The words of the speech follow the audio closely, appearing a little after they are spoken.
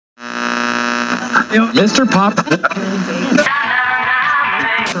Mr. Pop.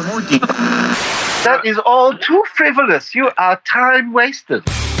 That is all too frivolous. You are time wasters.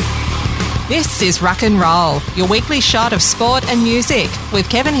 This is Rock and Roll, your weekly shot of sport and music with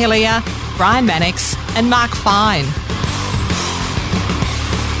Kevin Hillier, Brian Mannix and Mark Fine.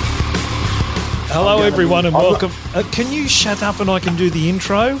 Hello, everyone, and welcome. Can you shut up and I can do the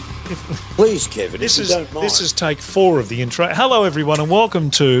intro? Please, Kevin, this is take 4 of the intro. Hello, everyone, and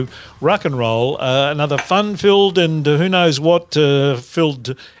welcome to Rock and Roll, another fun-filled and who knows what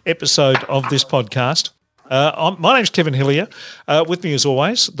filled episode of this podcast. My name's Kevin Hillier. With me, as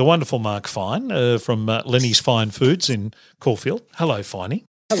always, the wonderful Mark Fine from Lenny's Fine Foods in Caulfield. Hello, Finey.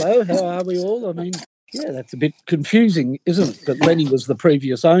 Hello, how are we all? I mean, yeah, that's a bit confusing, isn't it? But Lenny was the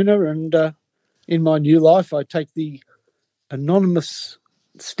previous owner, and in my new life, I take the anonymous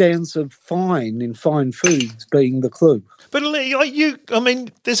stance of Fine in Fine Foods being the clue. But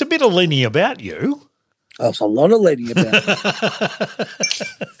there's a bit of Lenny about you. There's a lot of Lenny about it.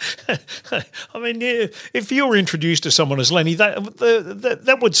 I mean, if you were introduced to someone as Lenny,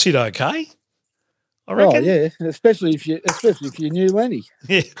 that would sit okay, I reckon. Oh yeah, especially if you knew Lenny.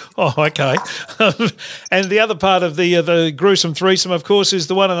 Yeah. Oh, okay. And the other part of the gruesome threesome, of course, is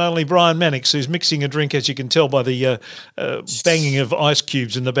the one and only Brian Mannix, who's mixing a drink, as you can tell by the banging of ice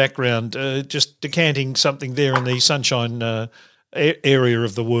cubes in the background, just decanting something there in the sunshine area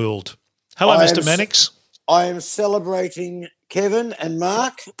of the world. Hello, Mr. Mannix. I am celebrating, Kevin and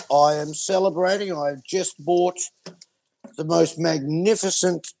Mark. I am celebrating. I've just bought the most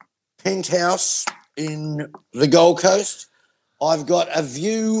magnificent penthouse in the Gold Coast. I've got a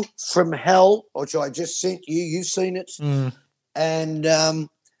view from hell, which I just sent you. You've seen it. And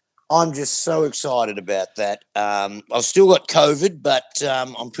I'm just so excited about that. I've still got COVID, but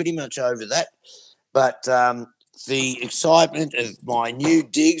I'm pretty much over that. But the excitement of my new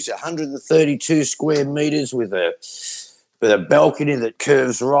digs, 132 square metres with a balcony that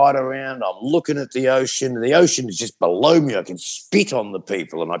curves right around. I'm looking at the ocean. The ocean is just below me. I can spit on the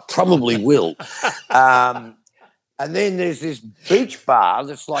people, and I probably will. And then there's this beach bar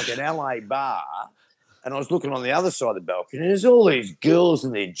that's like an LA bar, and I was looking on the other side of the balcony, and there's all these girls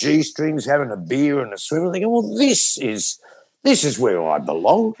in their G-strings having a beer and a swim. I'm thinking, well, this is where I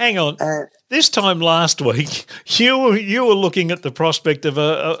belong. Hang on. This time last week, you were looking at the prospect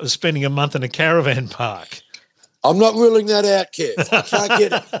of spending a month in a caravan park. I'm not ruling that out, Kev.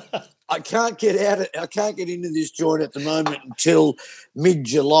 I can't get into this joint at the moment until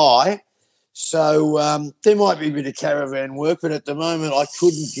mid-July. So there might be a bit of caravan work, but at the moment I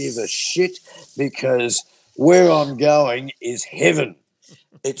couldn't give a shit because where I'm going is heaven.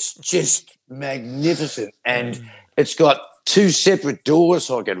 It's just magnificent, and it's got 2 separate doors,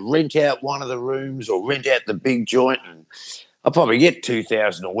 so I can rent out one of the rooms or rent out the big joint, and I'll probably get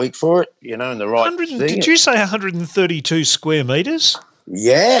 $2,000 a week for it, in the right thing. Did you say 132 square metres?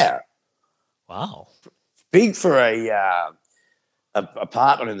 Yeah. Wow. Big for a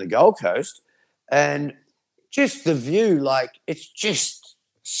apartment in the Gold Coast, and just the view, it's just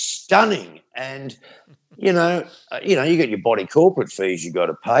stunning. And, you got your body corporate fees you got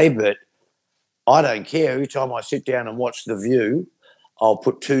to pay, but I don't care. Every time I sit down and watch the view, I'll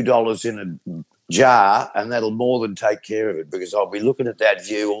put $2 in a jar, and that'll more than take care of it because I'll be looking at that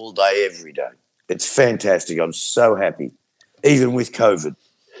view all day, every day. It's fantastic. I'm so happy, even with COVID.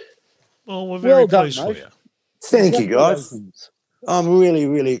 Well, we're very pleased for you. Thank you, guys. I'm really,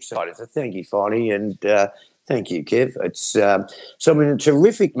 really excited. So thank you, Finey, and thank you, Kev. So I'm in a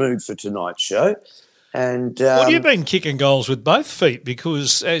terrific mood for tonight's show. And you've been kicking goals with both feet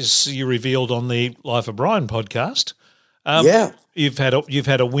because, as you revealed on the Life of Brian podcast, you've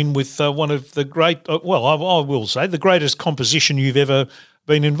had a win with one of the great. I will say the greatest composition you've ever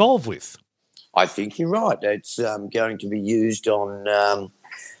been involved with. I think you're right. It's going to be used on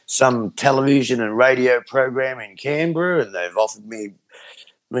some television and radio program in Canberra, and they've offered me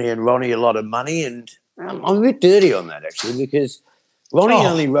and Ronnie a lot of money, and I'm a bit dirty on that actually because Ronnie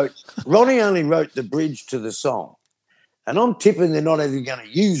only wrote the bridge to the song, and I'm tipping they're not even going to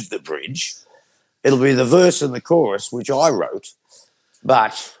use the bridge. It'll be the verse and the chorus, which I wrote,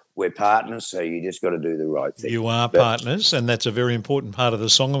 but we're partners, so you just got to do the right thing. You are partners, and that's a very important part of the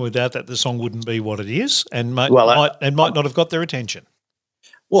song, and without that the song wouldn't be what it is and might not have got their attention.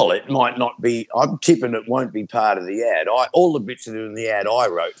 Well, it might not be. I'm tipping it won't be part of the ad. All the bits of it in the ad I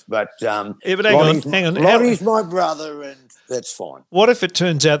wrote, but hang on. Ronnie's my brother, and that's fine. What if it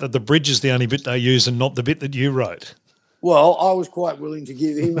turns out that the bridge is the only bit they use and not the bit that you wrote? Well, I was quite willing to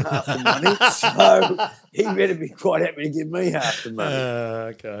give him half the money, so he better be quite happy to give me half the money.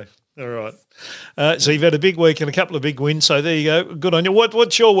 Okay. All right. So you've had a big week and a couple of big wins. So there you go. Good on you.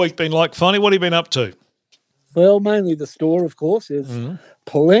 What's your week been like, Finey? What have you been up to? Well, mainly the store, of course. There's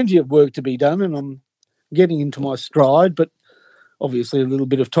plenty of work to be done, and I'm getting into my stride, but obviously a little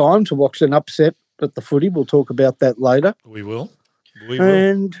bit of time to watch an upset at the footy. We'll talk about that later. We will.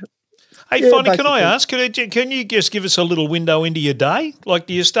 And hey, Finey, can I ask, can you just give us a little window into your day? Like,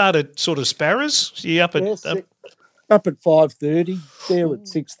 do you start at sort of Sparrows? So you up at up at 5:30, there at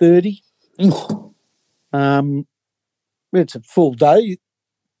 6:30. It's a full day.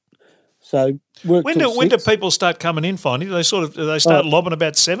 So work when do people start coming in, Finey? Do they start lobbing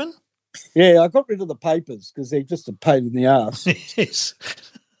about 7? Yeah, I got rid of the papers because they're just a pain in the arse. Yes.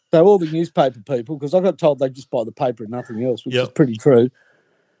 So all the newspaper people, because I got told they just buy the paper and nothing else, which is pretty true.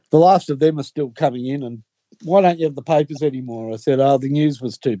 The last of them are still coming in, and why don't you have the papers anymore? I said, the news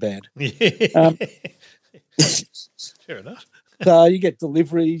was too bad. Fair enough. So you get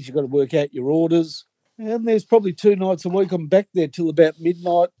deliveries, you've got to work out your orders, and there's probably 2 nights a week I'm back there till about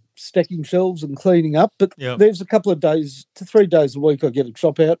midnight, stacking shelves and cleaning up. But there's a couple of days to 3 days a week I get a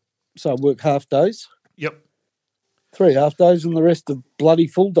shop out, so I work half days. Yep. 3 half days and the rest are bloody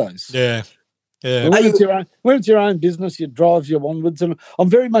full days. Yeah. Yeah. When it's your own business, it drives you onwards. And I'm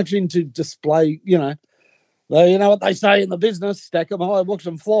very much into display, you know what they say in the business, stack them high, watch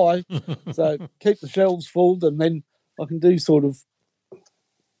them fly. So keep the shelves full, and then I can do sort of,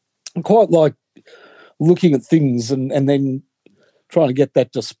 I quite like looking at things and then trying to get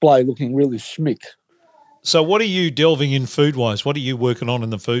that display looking really schmick. So what are you delving in food-wise? What are you working on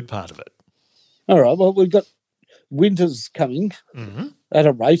in the food part of it? All right, well, we've got winters coming at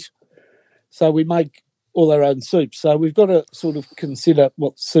a rate. So we make all our own soups. So we've got to sort of consider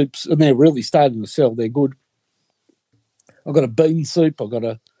what soups, and they're really starting to sell. They're good. I've got a bean soup. I've got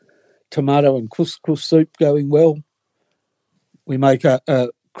a tomato and couscous soup going well. We make a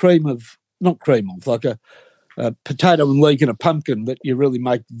like a potato and leek and a pumpkin that you really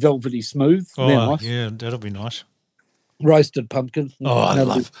make velvety smooth. Oh, nice. Yeah, that'll be nice. Roasted pumpkin. I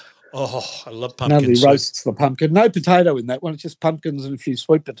love pumpkin Natalie soup. roasts the pumpkin. No potato in that one. It's just pumpkins and a few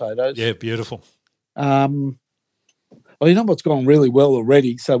sweet potatoes. Yeah, beautiful. Well, you know what's gone really well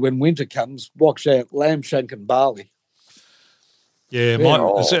already? So when winter comes, watch out, lamb shank and barley. Yeah,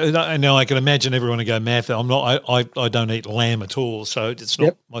 now I can imagine everyone to go mad. I don't eat lamb at all, so it's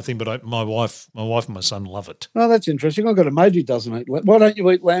not my thing. But my wife and my son love it. Oh, that's interesting. I've got a mate who doesn't eat lamb. Why don't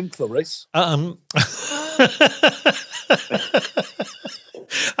you eat lamb, Clarice? The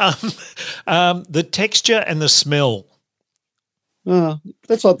texture and the smell.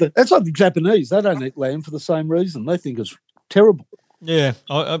 That's like the Japanese. They don't eat lamb for the same reason. They think it's terrible. Yeah,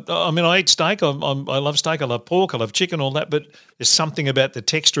 I mean, I eat steak. I love steak. I love pork. I love chicken, all that. But there's something about the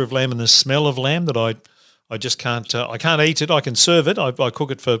texture of lamb and the smell of lamb that I just can't. I can't eat it. I can serve it. I cook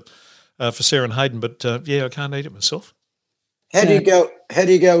it for Sarah and Hayden. But I can't eat it myself. How do you go? How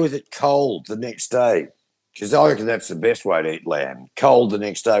do you go with it cold the next day? Because I reckon that's the best way to eat lamb. Cold the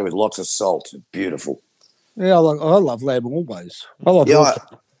next day with lots of salt. Beautiful. Yeah, I love lamb always. I love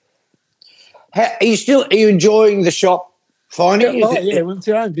Are you enjoying the shop? Finding well, it's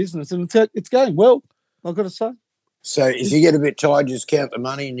your own business, and it's going well, I've got to say. So if you get a bit tired, you just count the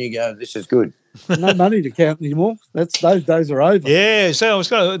money and you go, this is good. No money to count anymore. Those days are over. Yeah, so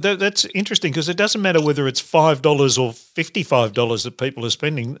that's interesting because it doesn't matter whether it's $5 or $55 that people are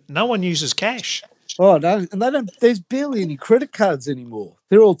spending. No one uses cash. Oh, no, and there's barely any credit cards anymore.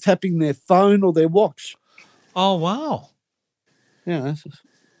 They're all tapping their phone or their watch. Oh, wow. Yeah.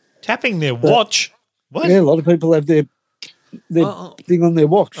 Tapping their watch? What? Yeah, a lot of people have their thing on their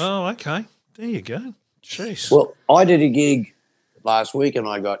watch. Oh, okay. There you go. Jeez. Well, I did a gig last week and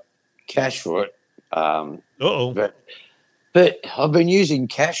I got cash for it. But I've been using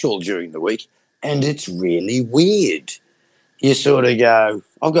cash all during the week and it's really weird. You sort of go,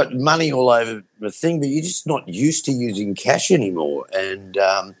 I've got money all over the thing, but you're just not used to using cash anymore. And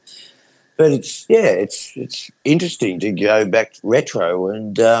but it's interesting to go back retro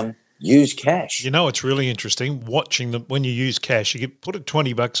and use cash. You know, it's really interesting watching when you use cash. You put it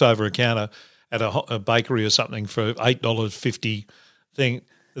 $20 over a counter at a bakery or something for $8.50 thing.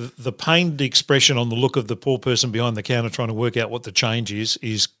 The pained expression on the look of the poor person behind the counter trying to work out what the change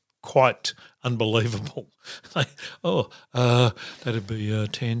is quite unbelievable. That'd be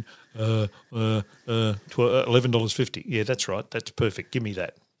 10, $11.50. Yeah, that's right. That's perfect. Give me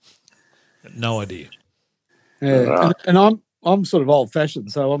that. No idea. Yeah, right. And I'm sort of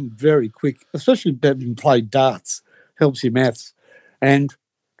old-fashioned, so I'm very quick, especially having played darts, helps your maths. And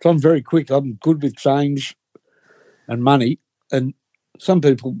so I'm very quick. I'm good with change. and money. And some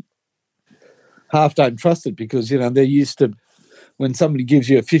people half don't trust it because, they're used to when somebody gives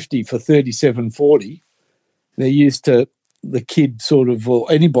you a 50 for 37.40, they're used to the kid sort of,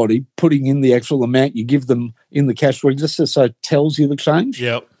 or anybody putting in the actual amount you give them in the cash register, so it tells you the change.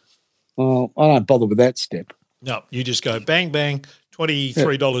 Yep. Well, I don't bother with that step. No, you just go bang, bang,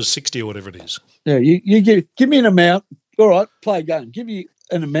 $23.60 or whatever it is. Yeah, you give me an amount. All right, play a game. Give me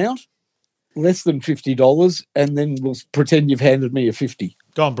an amount less than $50, and then we'll pretend you've handed me a 50.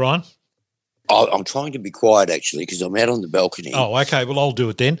 Go on, Brian. I'm trying to be quiet, actually, because I'm out on the balcony. Oh, okay. Well, I'll do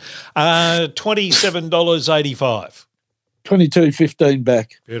it then. $27.85. $22.15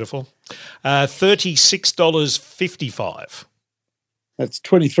 back. Beautiful. $36.55. That's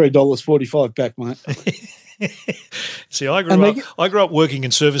 $23.45 back, mate. See, I grew up working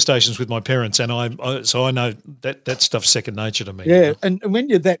in service stations with my parents, and so I know that stuff's second nature to me. Yeah, and when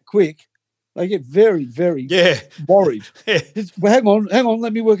you're that quick, they get very, very worried. Yeah. Well, hang on,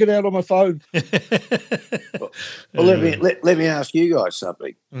 let me work it out on my phone. Well, let me ask you guys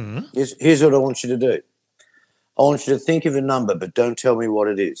something. Mm-hmm. Here's what I want you to do. I want you to think of a number, but don't tell me what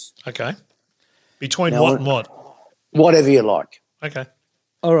it is. Okay. Between Now, what and what? Whatever you like. Okay.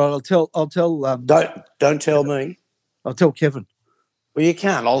 All right, I'll tell. Don't tell me. I'll tell Kevin. Well, you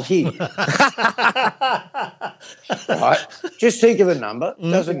can't. I'll hear you. Right? Just think of a number.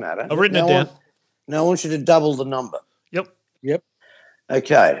 Doesn't matter. I've written it down. Now I want you to double the number. Yep.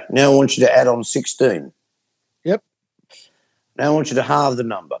 Okay. Now I want you to add on 16. Yep. Now I want you to halve the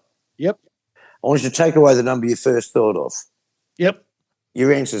number. Yep. I want you to take away the number you first thought of. Yep.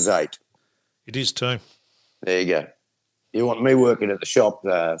 Your answer's 8. It is too. There you go. You want me working at the shop,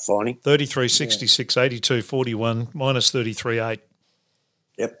 Finey? 33.66, 82.41, minus 33.8.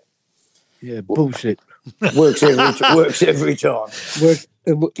 Yep. Yeah, bullshit. Works every time.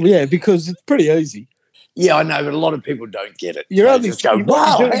 Yeah, because it's pretty easy. Yeah, I know, but a lot of people don't get it. You're They only just go, what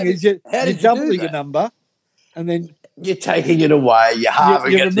wow, you're doing is you're how did you doubling do a that? number, and then You're taking it away. You're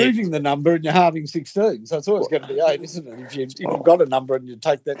halving you're it. removing the number and you're halving 16. So it's always going to be 8, isn't it? If you've got a number and you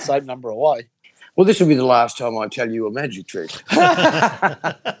take that same number away. Well, this will be the last time I tell you a magic trick.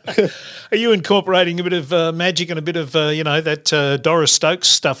 Are you incorporating a bit of magic and a bit of that Doris Stokes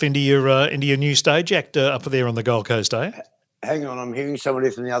stuff into your new stage act up there on the Gold Coast, eh? Hang on, I'm hearing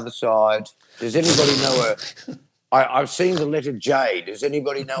somebody from the other side. Does anybody know I've seen the letter J. Does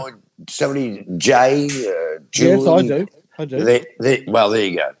anybody know somebody J? Julie? Yes, I do. Well, there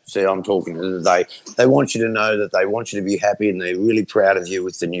you go. See, I'm talking to them. They want you to know that they want you to be happy and they're really proud of you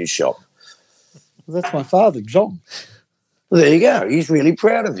with the new shop. Well, that's my father, John. Well, there you go. He's really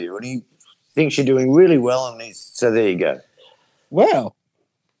proud of you and he thinks you're doing really well. And so there you go. Wow.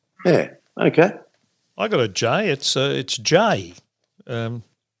 Yeah. Okay. I got a J. It's J. I've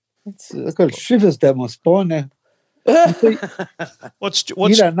got shivers down my spine now. What's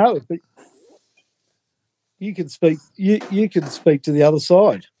You don't know it, but you can speak. You can speak to the other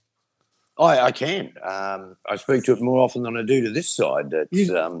side. I can. I speak to it more often than I do to this side.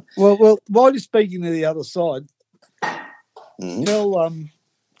 Well, while you're speaking to the other side, tell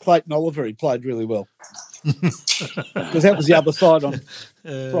Clayton Oliver he played really well because that was the other side on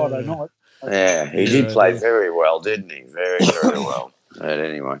Friday night. Yeah, he did play very well, didn't he? Very, very well. But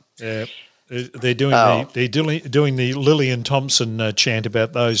anyway. Yeah. They're doing doing the Lillian Thompson chant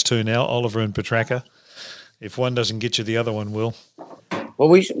about those two now, Oliver and Petracca. If one doesn't get you, the other one will. Well,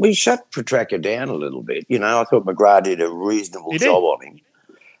 we shut Petracca down a little bit. I thought McGrath did a reasonable job on him.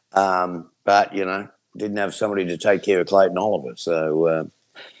 But, didn't have somebody to take care of Clayton Oliver. So,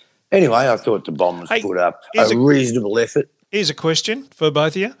 anyway, I thought the Bombers put up a reasonable effort. Here's a question for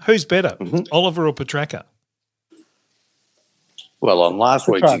both of you. Who's better, Oliver or Petracca? Well, on last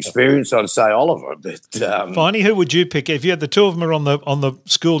week's experience, I'd say Oliver. But Finey, who would you pick if you had the two of them are on the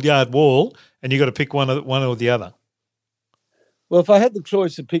schoolyard wall and you got to pick one or the other? Well, if I had the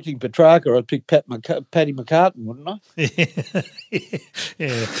choice of picking Petrarca, I'd pick Paddy McCartan, wouldn't I?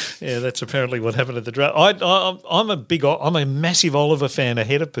 yeah. That's apparently what happened at the draft. I'm a massive Oliver fan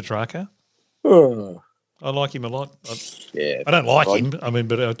ahead of Petrarca. Oh. I like him a lot. I don't like him. I mean,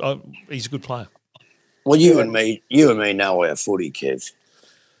 but he's a good player. Well, you and me know our footy, Kev.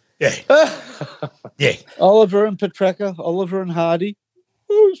 Yeah. Yeah. Oliver and Petracca, Oliver and Hardy.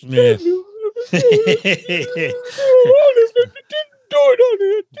 Yeah. It's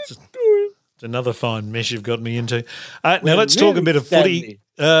another fine mess you've got me into. Now let's talk a bit of footy.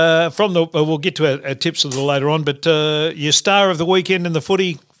 We'll get to our tips a little later on, but your star of the weekend in the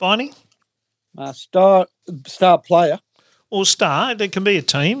footy, Finey? Star player. Or star. It can be a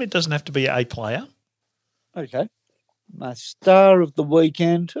team. It doesn't have to be a player. Okay. My star of the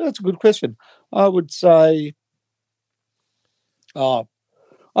weekend. That's a good question. I would say Oh,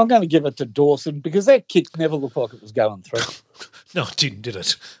 I'm going to give it to Dawson because that kick never looked like it was going through. No, it didn't, did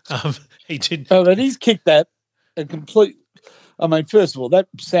it? He did. Oh, but he's kicked that and complete. I mean, first of all, that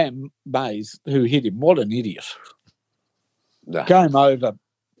Sam Mays who hit him, what an idiot. No. Game over,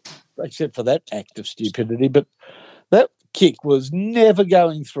 except for that act of stupidity. But that kick was never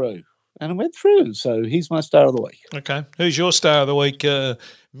going through, and it went through. So he's my star of the week. Okay. Who's your star of the week,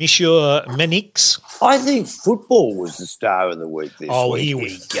 Monsieur Menix? I think football was the star of the week this week. Here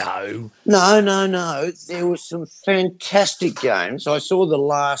we go. No. There were some fantastic games. I saw the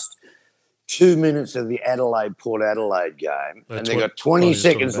last 2 minutes of the Adelaide-Port Adelaide game, and they got 20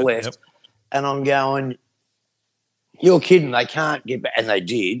 seconds left, Yep. and I'm going, you're kidding, they can't get back. And they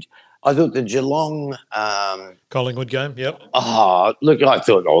did. I thought the Geelong Collingwood game, yep. I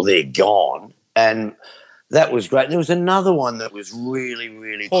thought, they're gone. And that was great. There was another one that was really,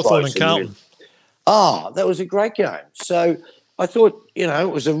 really Hawthorn close. and Carlton. That was a great game. So I thought, it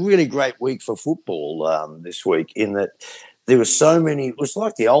was a really great week for football this week in that there were so many. It was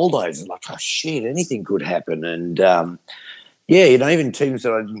like the old days. Like, oh, shit, anything could happen. And, even teams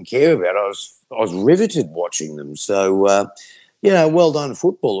that I didn't care about, I was riveted watching them. So, well done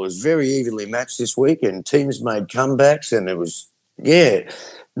football. It was very evenly matched this week and teams made comebacks and it was, it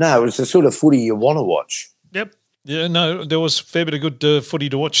was the sort of footy you want to watch. Yep. Yeah, no, there was a fair bit of good footy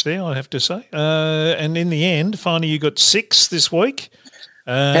to watch there, I have to say. And in the end, finally, you got 6 this week.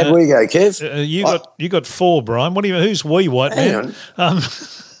 How'd we go, Kev? You got 4, Brian. Who's we, white Hang man? on.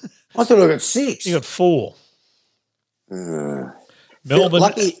 I thought I got 6. You got 4.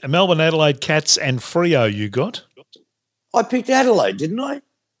 Melbourne, Adelaide Cats, and Freo. You got. I picked Adelaide, didn't I?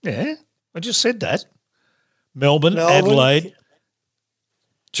 Yeah, I just said that. Melbourne, Adelaide,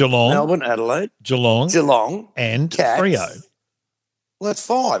 Geelong. Melbourne, Adelaide, Geelong, and Cats. Freo. Well, that's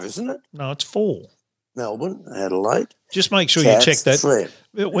 5, isn't it? No, it's 4. Melbourne, Adelaide. Just make sure Cats, you check that. Freo.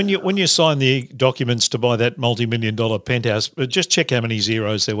 When you sign the documents to buy that multi-million-dollar penthouse, just check how many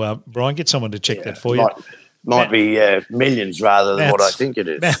zeros there were. Brian, get someone to check that for you. Might be millions rather than what I think it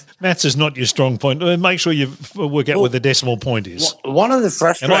is. Maths is not your strong point. Make sure you work out what the decimal point is. One of the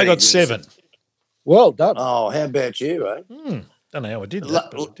frustrating... And I got 7. Well done. Oh, how about you, eh? Don't know how I did that.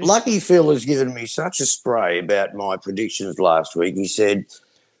 But I did. Lucky Phil has given me such a spray about my predictions last week. He said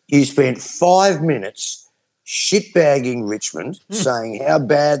he spent 5 minutes shitbagging Richmond, saying how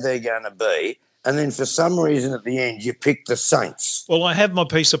bad they're going to be, and then for some reason at the end you picked the Saints. Well, I have my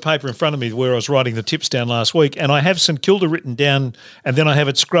piece of paper in front of me where I was writing the tips down last week, and I have St Kilda written down, and then I have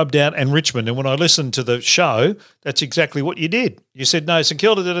it scrubbed out and Richmond. And when I listened to the show, that's exactly what you did. You said, no, St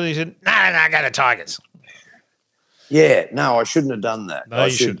Kilda did it. You said, no, go to Tigers. Yeah, no, I shouldn't have done that. No,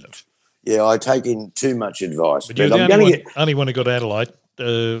 you shouldn't have. Yeah, I take in too much advice. But you're the only one who got Adelaide.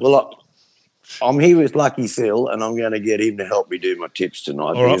 I'm here with Lucky Phil, and I'm going to get him to help me do my tips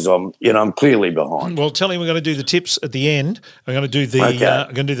tonight because I'm clearly behind. Well, tell him we're going to do the tips at the end. I'm going to do the I'm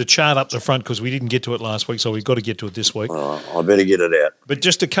going to do the chart up the front because we didn't get to it last week, so we've got to get to it this week. I better get it out. But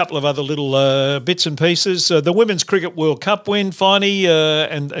just a couple of other little bits and pieces. The Women's Cricket World Cup win, finally,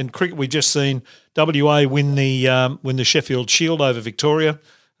 and cricket we've just seen WA win the Sheffield Shield over Victoria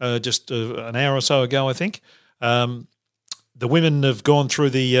just an hour or so ago, I think. The women have gone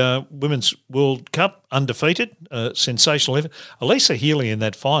through the Women's World Cup undefeated, sensational effort. Elisa Healy in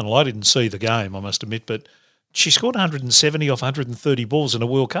that final, I didn't see the game, I must admit, but she scored 170 off 130 balls in a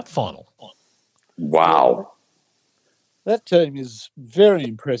World Cup final. Wow. That team is very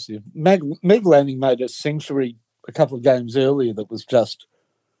impressive. Meg Lanning made a century a couple of games earlier that was just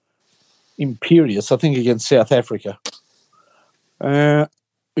imperious, I think, against South Africa. They're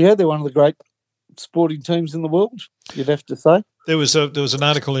one of the great sporting teams in the world, you'd have to say. There was an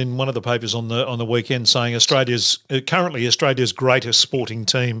article in one of the papers on the weekend saying Australia's currently Australia's greatest sporting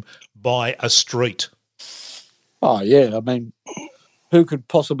team by a street. Oh yeah, I mean, who could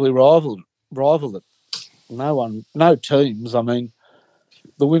possibly rival it? No one, no teams. I mean,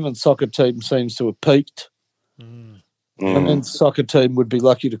 the women's soccer team seems to have peaked. The men's soccer team would be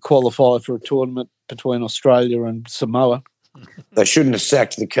lucky to qualify for a tournament between Australia and Samoa. They shouldn't have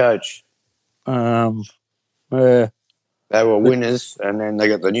sacked the coach. Yeah. They were winners, and then they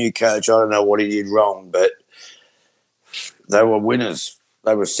got the new coach. I don't know what he did wrong, but they were winners.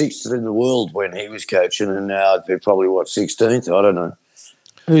 They were 6th in the world when he was coaching, and now they're probably, 16th? I don't know.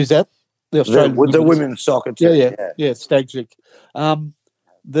 Who's that? The women's soccer team. Yeah, Stagzik.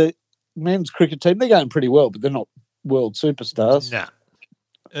 The men's cricket team, they're going pretty well, but they're not world superstars. No.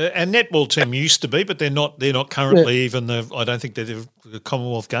 And netball team used to be, but they're not currently even I don't think they're the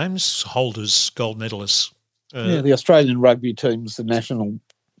Commonwealth Games holders, gold medalists. The Australian rugby team's the national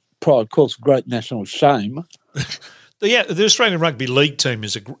pride, of course, great national shame. the Australian Rugby League team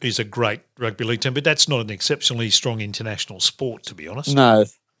is a great rugby league team, but that's not an exceptionally strong international sport, to be honest. No,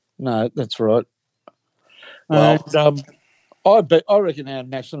 that's right. Well- And I reckon our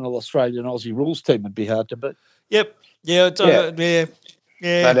national Australian Aussie rules team would be hard to beat. Yep. Yeah. Yeah.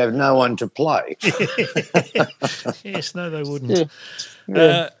 They'd have no one to play. Yes. No, they wouldn't.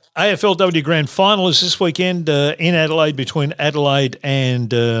 AFLW Grand Final is this weekend in Adelaide between Adelaide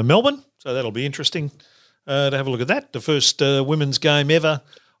and Melbourne, so that'll be interesting to have a look at that. The first women's game ever,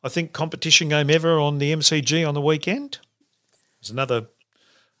 I think, competition game ever on the MCG on the weekend. It's another.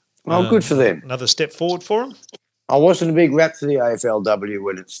 Good for them. Another step forward for them. I wasn't a big rap for the AFLW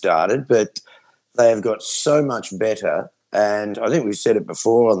when it started, but they have got so much better. And I think we've said it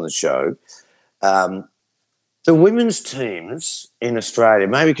before on the show. The women's teams in Australia,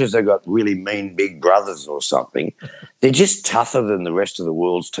 maybe because they've got really mean big brothers or something, they're just tougher than the rest of the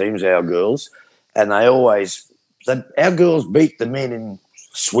world's teams, our girls. And our girls beat the men in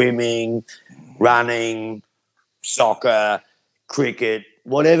swimming, running, soccer, cricket,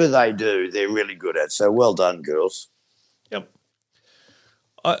 whatever they do, they're really good at. So well done, girls. Yep.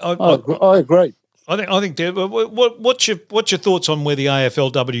 I agree. I think. Deb, what's your thoughts on where the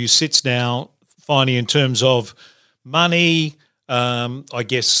AFLW sits now, Finey, in terms of money, I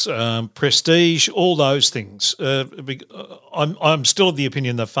guess prestige, all those things? I'm still of the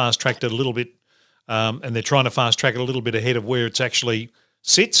opinion they've fast tracked it a little bit, and they're trying to fast track it a little bit ahead of where it's actually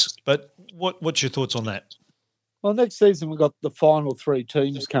sits. But what's your thoughts on that? Well, next season we've got the final three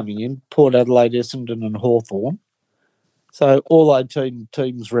teams coming in, Port Adelaide, Essendon and Hawthorn. So all 18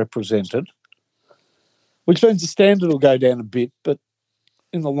 teams represented, which means the standard will go down a bit, but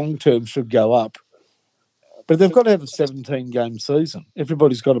in the long term should go up. But they've got to have a 17-game season.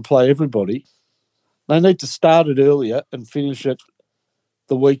 Everybody's got to play everybody. They need to start it earlier and finish it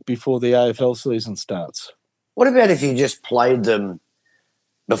the week before the AFL season starts. What about if you just played them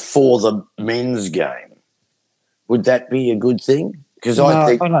before the men's game? Would that be a good thing? Because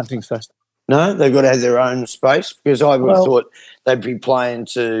I don't think so. No, they've got to have their own space. Because I would have thought they'd be playing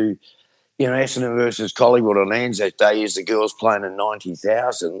to, Essendon versus Collingwood on Anzac Day is the girls playing at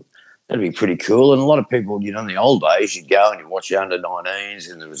 90,000. That'd be pretty cool. And a lot of people, in the old days, you'd go and you watch the under-19s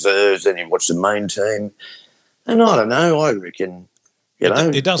and the reserves, and you watch the main team. And I don't know, I reckon,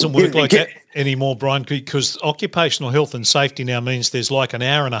 It doesn't work like that anymore, Brian, because occupational health and safety now means there's like an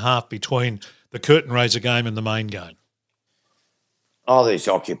hour and a half between the curtain raiser game and the main game. Oh, these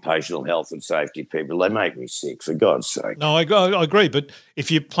occupational health and safety people, they make me sick, for God's sake. No, I agree. But if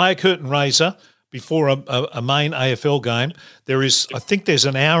you play a curtain raiser before a main AFL game, I think there's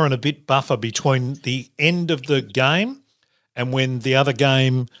an hour and a bit buffer between the end of the game and when the other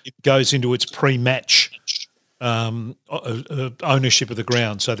game goes into its pre-match ownership of the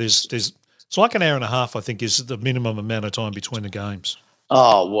ground. So it's like an hour and a half, I think, is the minimum amount of time between the games.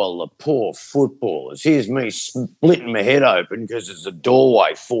 Oh, well, the poor footballers. Here's me splitting my head open because it's a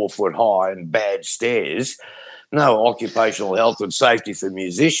doorway 4 foot high and bad stairs. No occupational health and safety for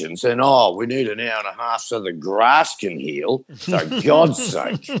musicians. And, we need an hour and a half so the grass can heal. For God's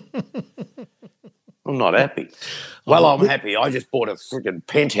sake. I'm not happy. Well, I'm happy. I just bought a freaking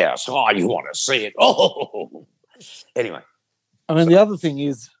penthouse. Oh, you want to see it? Oh. Anyway. I mean, the other thing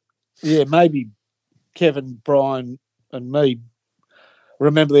is, maybe Kevin, Brian and me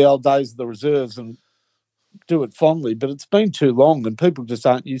remember the old days of the reserves and do it fondly, but it's been too long and people just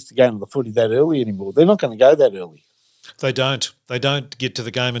aren't used to going to the footy that early anymore. They're not going to go that early. They don't. They don't get to the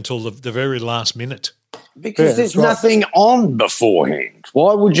game until the very last minute. Because there's nothing on beforehand.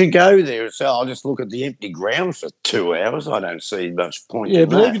 Why would you go there and say, I'll just look at the empty ground for 2 hours? I don't see much point in that. Yeah,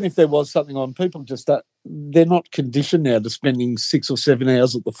 but even if there was something on, people just they're not conditioned now to spending 6 or 7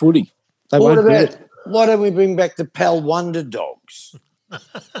 hours at the footy. Why don't we bring back the Pal Wonder Dogs? Do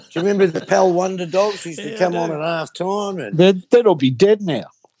you remember the Pal Wonder Dogs used to come on at half time? And they'd all be dead now.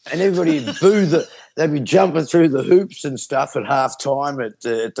 And everybody would they'd be jumping through the hoops and stuff at half time at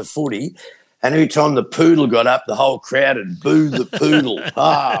the footy. And every time the poodle got up, the whole crowd would boo the poodle. It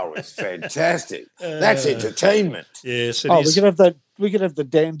was fantastic. That's entertainment. Yes, it is. We could have the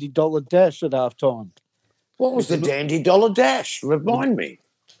Dandy Dollar Dash at half time. What was the Dandy Dollar Dash? Remind me.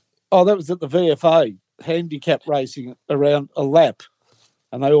 Oh, that was at the VFA, handicap racing around a lap.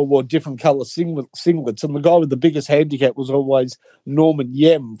 And they all wore different colour singlets. And the guy with the biggest handicap was always Norman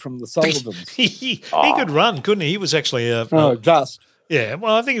Yem from the Sullivans. he could run, couldn't he? He was actually just. Yeah,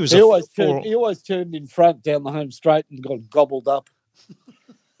 well, I think he was. He always turned in front down the home straight and got gobbled up.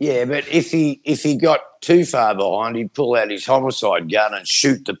 Yeah, but if he got too far behind, he'd pull out his homicide gun and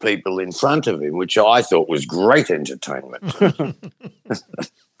shoot the people in front of him, which I thought was great entertainment.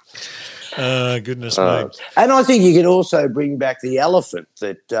 Goodness me. And I think you can also bring back the elephant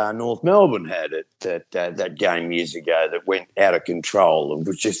that North Melbourne had at that game years ago that went out of control and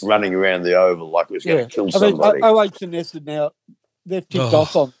was just running around the oval like it was going to kill somebody. OH and Nesta now, they've ticked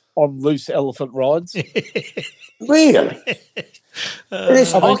off on loose elephant rides. Really?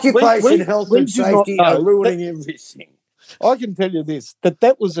 This occupation, health and safety are ruining everything. I can tell you this,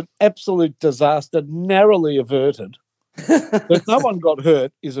 that was an absolute disaster, narrowly averted. That no one got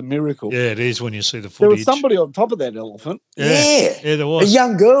hurt is a miracle. Yeah, it is when you see the footage. There was somebody on top of that elephant. Yeah, there was. A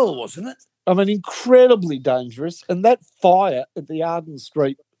young girl, wasn't it? I mean, incredibly dangerous. And that fire at the Arden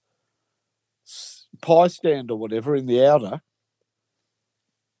Street pie stand or whatever in the outer.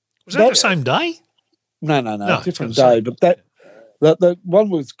 Was that the same day? No, different day. But the one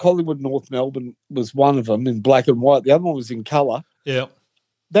was Collingwood North Melbourne was one of them in black and white. The other one was in colour. Yeah.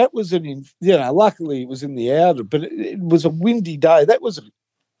 That was luckily it was in the outer, but it was a windy day. That was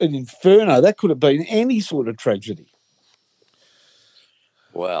an inferno. That could have been any sort of tragedy.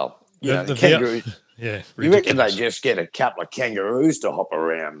 Well, the kangaroo. Yeah. You reckon they just get a couple of kangaroos to hop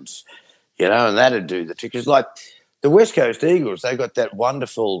around, and that'd do the trick. It's like the West Coast Eagles, they got that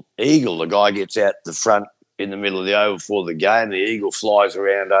wonderful eagle. The guy gets out the front in the middle of the oval for the game. The eagle flies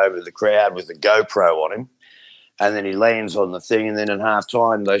around over the crowd with the GoPro on him. And then he lands on the thing, and then at half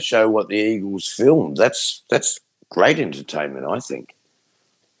time they show what the Eagles filmed. That's great entertainment, I think.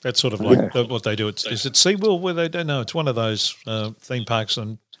 That's sort of like what they do. Is it SeaWorld where they do? No, it's one of those theme parks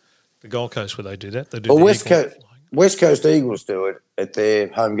on the Gold Coast where they do that. They do West Coast Eagles do it at their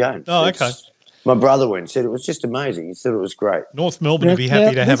home games. Oh, okay. My brother went and said it was just amazing. He said it was great. North Melbourne would be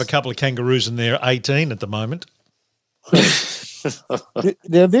happy to have a couple of kangaroos in their 18 at the moment.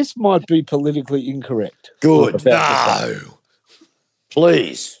 Now, this might be politically incorrect. Good. No.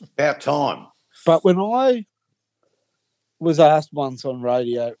 Please. About time. But when I was asked once on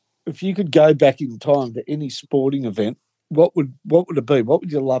radio, if you could go back in time to any sporting event, what would it be? What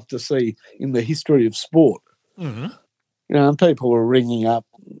would you love to see in the history of sport? Mm-hmm. And people were ringing up.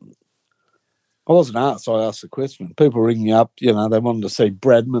 I wasn't asked, I asked the question. People were ringing up, they wanted to see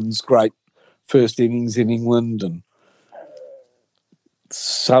Bradman's great first innings in England and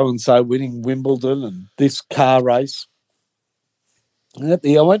so-and-so winning Wimbledon and this car race. And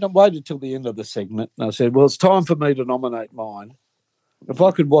I waited till the end of the segment and I said, well, it's time for me to nominate mine. If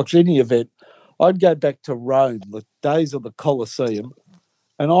I could watch any event, I'd go back to Rome, the days of the Colosseum,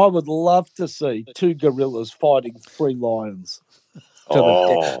 and I would love to see two gorillas fighting three lions.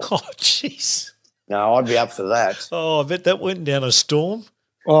 Oh, jeez. No, I'd be up for that. Oh, I bet that went down a storm.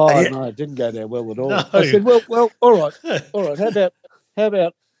 Oh, no, it didn't go down well at all. No. I said, well, all right. How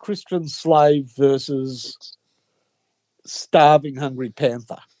about Christian slave versus starving hungry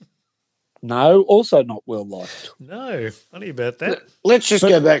panther? No, also not well liked. No, funny about that. Let's just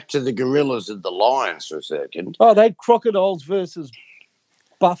go back to the gorillas and the lions for a second. Oh, they had crocodiles versus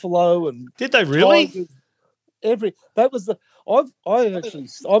buffalo and did they really? Tigers,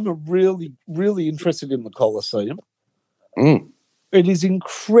 I'm really, really interested in the Colosseum. Mm. It is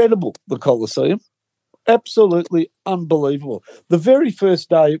incredible, the Colosseum. Absolutely unbelievable. The very first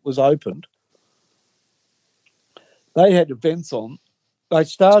day it was opened, they had events on. They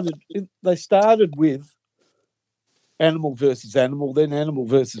started with animal versus animal, then animal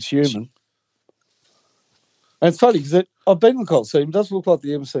versus human. And it's funny because I've been in the Colosseum. It does look like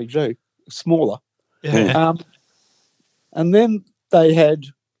the MCG, smaller. Yeah. And then they had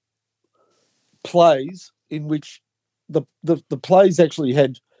plays in which the plays actually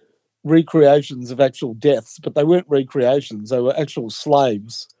had recreations of actual deaths, but they weren't recreations. They were actual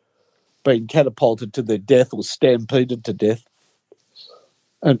slaves being catapulted to their death or stampeded to death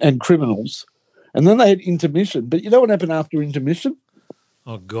and criminals. And then they had intermission. But you know what happened after intermission?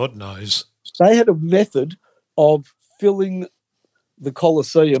 Oh, God knows. They had a method of filling the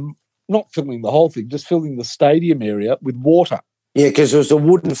Colosseum, not filling the whole thing, just filling the stadium area with water. Yeah, because there was a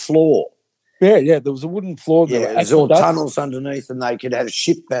wooden floor. Yeah, there was a wooden floor. Yeah, there's all tunnels underneath, and they could have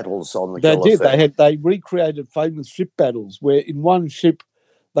ship battles on the Colosseum. They recreated famous ship battles where in one ship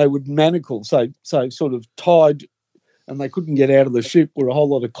they would manacle, so sort of tied, and they couldn't get out of the ship were a whole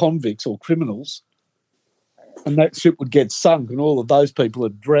lot of convicts or criminals, and that ship would get sunk, and all of those people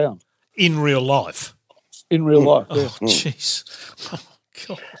had drowned. In real life? In real life, yeah. Oh, jeez. Oh,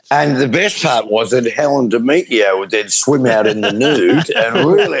 God. And the best part was that Helen Demetrio would then swim out in the nude and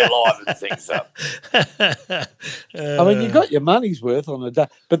really liven things up. I mean, you got your money's worth on a day,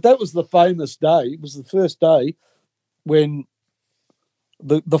 but that was the famous day. It was the first day when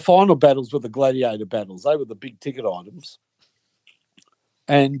the final battles were the gladiator battles. They were the big ticket items.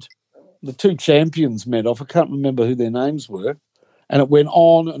 And the two champions met off. I can't remember who their names were. And it went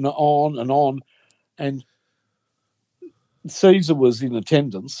on and on and on. And Caesar was in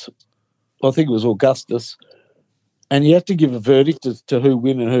attendance. I think it was Augustus. And he had to give a verdict as to who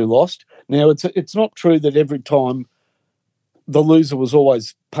won and who lost. Now, it's not true that every time the loser was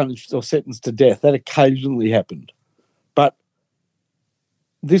always punished or sentenced to death. That occasionally happened. But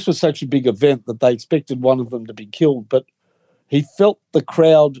this was such a big event that they expected one of them to be killed. But he felt the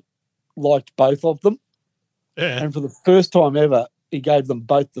crowd liked both of them. Yeah. And for the first time ever, he gave them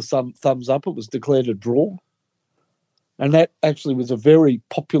both the thumbs up. It was declared a draw. And that actually was a very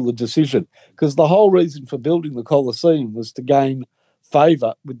popular decision because the whole reason for building the Colosseum was to gain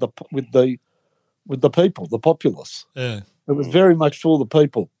favour with the people, the populace. Yeah. It was very much for the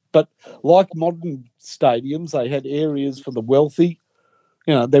people. But like modern stadiums, they had areas for the wealthy.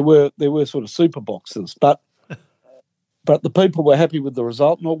 You know, there were sort of super boxes, but the people were happy with the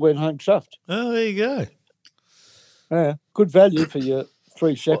result and all went home chuffed. Oh, there you go. Yeah, good value for your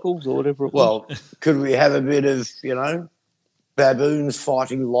 3 shekels or whatever it was. Well, could we have a bit of, baboons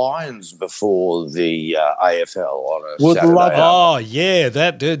fighting lions before the AFL on a Would Saturday? love it. Oh, yeah,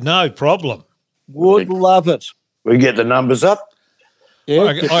 that did no problem. Would love it. We get the numbers up. Yeah,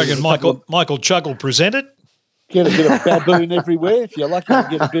 I reckon Michael Chugg will present it. Get a bit of baboon everywhere. If you're lucky, you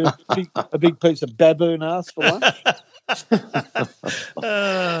get a big piece of baboon ass for lunch.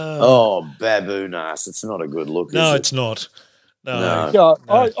 Baboon ass. It's not a good look, No, is it? it's not. No. No.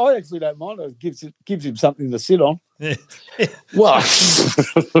 Yeah, I actually don't mind. It gives him something to sit on. Well,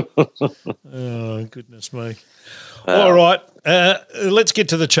 Oh, goodness me. All right. Let's get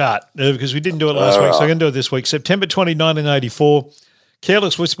to the chart because we didn't do it last week, so I'm going to do it this week. September 20, 1984.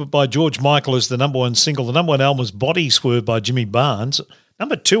 Careless Whisper by George Michael is the number 1 single. The number 1 album was Body Swerve by Jimmy Barnes.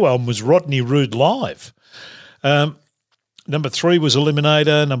 Number 2 album was Rodney Rude Live. Number 3 was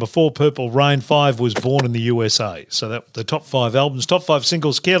Eliminator. Number 4, Purple Rain. 5 was Born in the USA. So that the top 5 albums. Top 5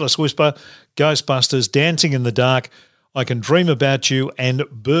 singles, Careless Whisper, Ghostbusters, Dancing in the Dark, I Can Dream About You, and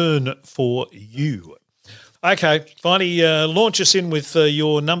Burn for You. Okay, Finey, launch us in with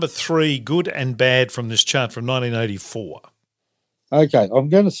your number 3 good and bad from this chart from 1984. Okay, I'm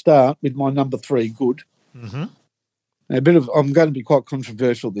going to start with my number 3 good. Mm-hmm. I'm going to be quite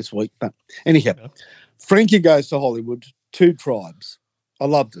controversial this week, but anyhow, Frankie Goes to Hollywood, 2 Tribes. I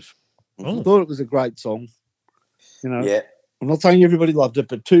loved it. Oh. I thought it was a great song. yeah. I'm not saying everybody loved it,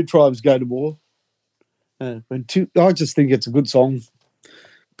 but 2 Tribes Go to War. I just think it's a good song.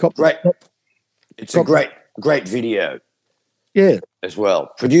 Great. It's a great video Yeah. as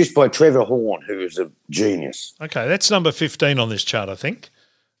well. Produced by Trevor Horn, who is a genius. Okay, that's number 15 on this chart, I think.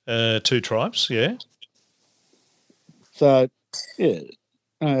 2 Tribes, yeah. So, yeah,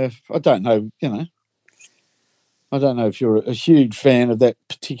 I don't know, I don't know if you're a huge fan of that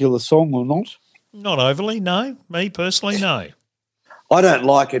particular song or not. Not overly, no. Me personally, no. I don't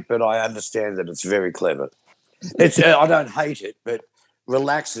like it, but I understand that it's very clever. It's I don't hate it, but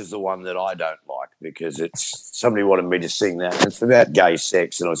Relax is the one that I don't like because it's somebody wanted me to sing that. It's about gay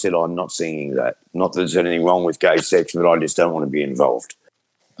sex, and I said I'm not singing that. Not that there's anything wrong with gay sex, but I just don't want to be involved.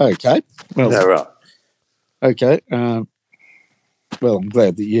 Okay. Well, No, right. okay. Well, I'm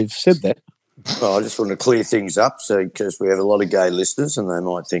glad that you've said that. Well, I just want to clear things up, because we have a lot of gay listeners, and they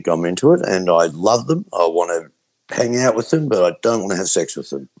might think I'm into it, and I love them. I want to hang out with them, but I don't want to have sex with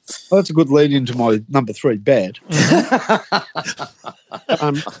them. Well, that's a good lead into my number 3 bad. I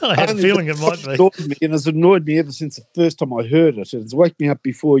had a feeling it might be. And it's annoyed me ever since the first time I heard it. It's wake me up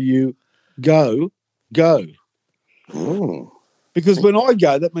before you go. Mm. Because when I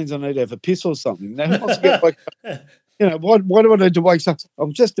go, that means I need to have a piss or something. Now, who wants to get woken up? Why do I need to wake up?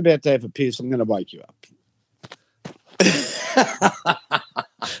 I'm just about to have a piss. I'm going to wake you up.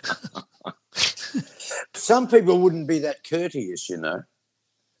 Some people wouldn't be that courteous,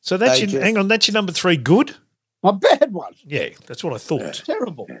 So that's hang on, that's your number 3 good? My bad one. Yeah, that's what I thought.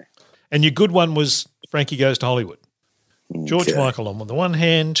 Terrible. And your good one was Frankie Goes to Hollywood. George Okay. Michael on the one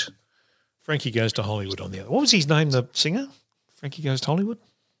hand, Frankie Goes to Hollywood on the other. What was his name, the singer? Frankie Goes to Hollywood?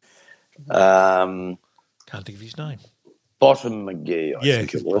 Can't think of his name. Bottom McGee, I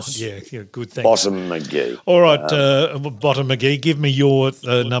think it was. Yeah, good, thanks. Bottom McGee. All right, Bottom McGee, give me your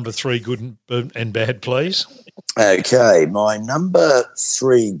number 3 good and bad, please. Okay, my number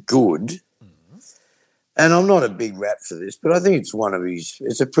 3 good, and I'm not a big rap for this, but I think it's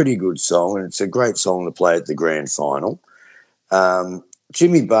it's a pretty good song, and it's a great song to play at the grand final.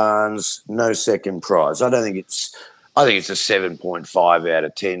 Jimmy Barnes, No Second Prize. I think it's a 7.5 out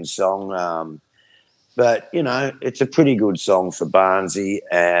of 10 song. But, it's a pretty good song for Barnesy,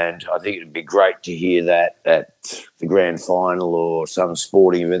 and I think it'd be great to hear that at the grand final or some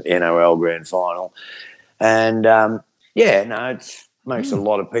sporting event, NRL grand final. And Yeah, no, it makes a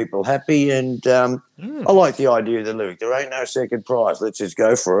lot of people happy, and I like the idea of the lyric. There ain't no second prize. Let's just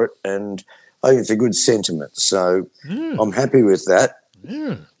go for it, and I think it's a good sentiment. So I'm happy with that.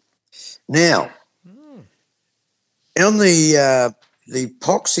 Now, on the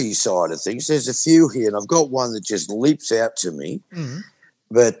epoxy side of things, there's a few here, and I've got one that just leaps out to me.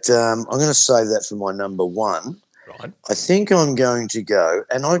 But I'm going to save that for my number one. Right. I think I'm going to go,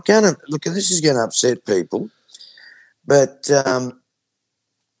 and I'm going to look. This is going to upset people, but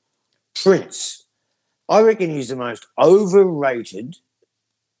Prince, I reckon he's the most overrated.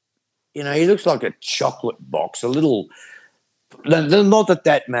 You know, he looks like a chocolate box, a little. Not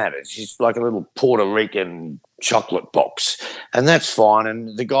that matters. He's like a little Puerto Rican chocolate box, and that's fine.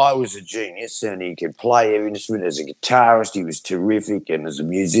 And the guy was a genius, and he could play every instrument. As a guitarist, he was terrific, and as a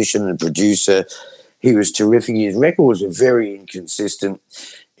musician and producer, he was terrific. His records were very inconsistent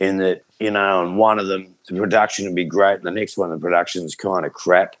in that, you know, on one of them, the production would be great, and the next one, the production's kind of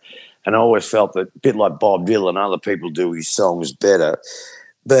crap. And I always felt that, a bit like Bob Dylan, other people do his songs better.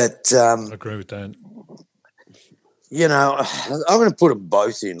 But I agree with that. You know, I'm going to put them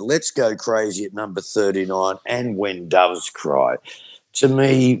both in. Let's Go Crazy at number 39 and When Doves Cry. To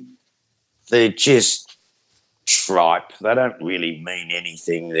me, they're just tripe. They don't really mean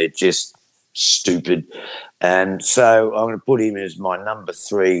anything. They're just stupid. And so I'm going to put him as my number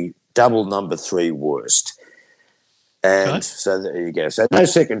 3, double number 3 worst. And so there you go. So no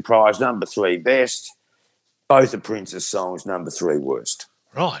second prize, number 3 best. Both of Prince's songs, number 3 worst.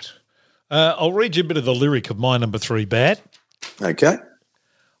 Right. I'll read you a bit of the lyric of my number 3 bad. Okay.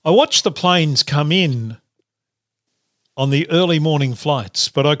 I watched the planes come in on the early morning flights,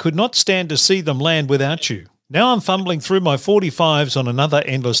 but I could not stand to see them land without you. Now I'm fumbling through my 45s on another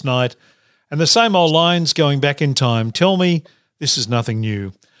endless night, and the same old lines going back in time tell me this is nothing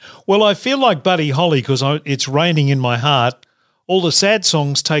new. Well, I feel like Buddy Holly because it's raining in my heart. All the sad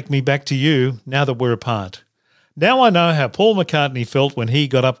songs take me back to you now that we're apart. Now I know how Paul McCartney felt when he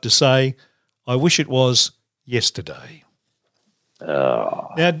got up to say, I wish it was yesterday.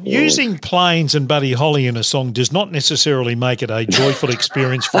 Now, using planes and Buddy Holly in a song does not necessarily make it a joyful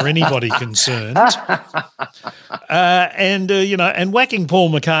experience for anybody concerned. And whacking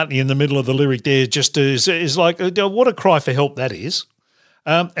Paul McCartney in the middle of the lyric there just is like, what a cry for help that is.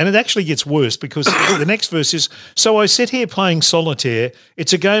 And it actually gets worse because the next verse is, so I sit here playing solitaire.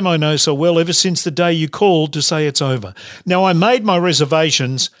 It's a game I know so well ever since the day you called to say it's over. Now, I made my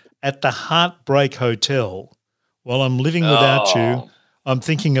reservations at the Heartbreak Hotel. While I'm living without you, I'm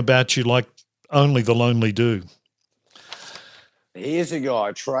thinking about you like only the lonely do. Here's a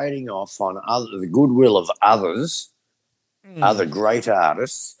guy trading off on the goodwill of others, other great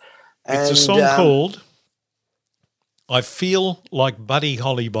artists. It's a song called I Feel Like Buddy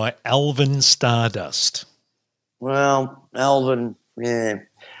Holly by Alvin Stardust. Well, Alvin, yeah.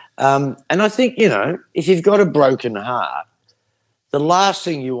 And I think, you know, if you've got a broken heart, the last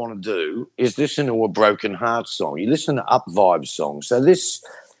thing you want to do is listen to a broken heart song. You listen to up vibe songs. So this,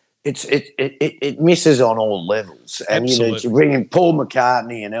 it misses on all levels. And Absolutely. you know, to bring in Paul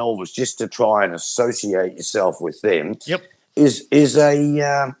McCartney and Elvis just to try and associate yourself with them, is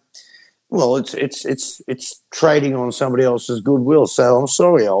a well, it's trading on somebody else's goodwill. So I'm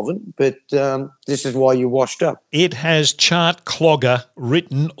sorry, Alvin, but this is why you washed up. It has chart clogger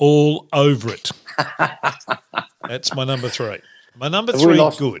written all over it. That's my number 3. My number 3,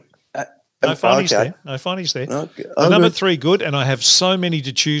 good. No funnies there. No funnies there. Okay. My number 3, good, and I have so many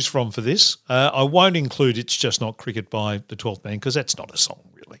to choose from for this. I won't include It's Just Not Cricket by the 12th Man because that's not a song,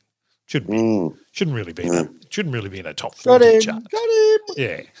 really. Shouldn't really be in a top 40 chart. Got him.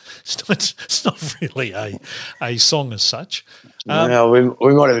 Yeah, it's not really a song as such. No,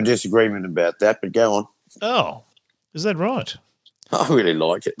 we might have a disagreement about that, but go on. Oh, is that right? I really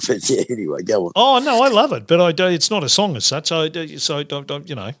like it, but yeah, anyway, go on. Oh no, I love it, but it's not a song as such. So don't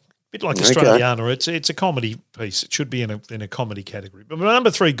you know, a bit like Australiana. It's a comedy piece. It should be in a comedy category. But my number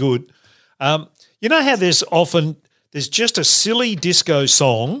 3, good. You know how there's just a silly disco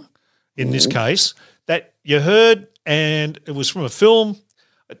song in this case that you heard and it was from a film.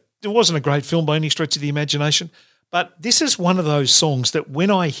 It wasn't a great film by any stretch of the imagination, but this is one of those songs that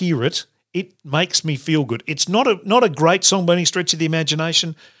when I hear it, it makes me feel good. It's not a great song by any stretch of the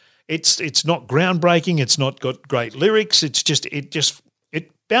imagination. It's not groundbreaking. It's not got great lyrics.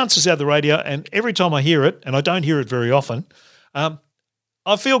 It bounces out the radio, and every time I hear it, and I don't hear it very often,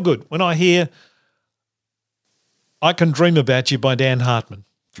 I feel good when I hear I Can Dream About You by Dan Hartman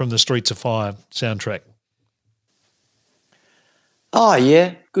from the Streets of Fire soundtrack. Oh,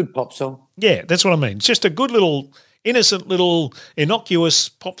 yeah, good pop song. Yeah, that's what I mean. It's just a good little innocent little innocuous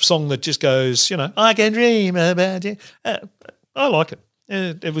pop song that just goes, I can dream about you. I like it.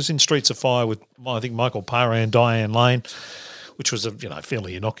 It was in Streets of Fire with, I think, Michael Parra and Diane Lane, which was a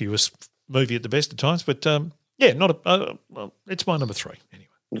fairly innocuous movie at the best of times. But it's my number 3 anyway.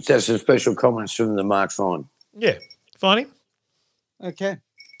 Let's have some special comments from the Mark Fine. Yeah, Finey. Okay.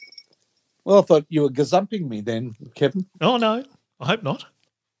 Well, I thought you were gazumping me then, Kevin. Oh no, I hope not.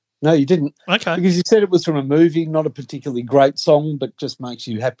 No, you didn't. Okay. Because you said it was from a movie, not a particularly great song, but just makes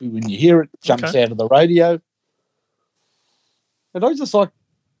you happy when you hear it, jumps out of the radio. And I just like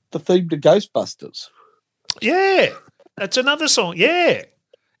the theme to Ghostbusters. Yeah, that's another song. Yeah.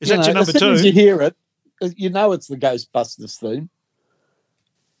 Is that your number 2? As soon as you hear it, you know it's the Ghostbusters theme.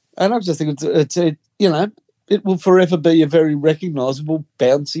 And I just think it will forever be a very recognisable,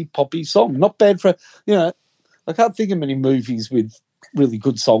 bouncy, poppy song. Not bad for, I can't think of many movies with really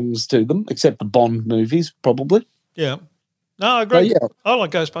good songs to them, except the Bond movies, probably. Yeah. No, I agree. Yeah. I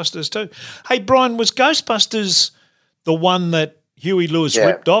like Ghostbusters too. Hey, Brian, was Ghostbusters the one that Huey Lewis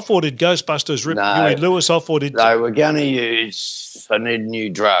ripped off, or did Ghostbusters rip Huey Lewis off, or did they were going to use I Need a New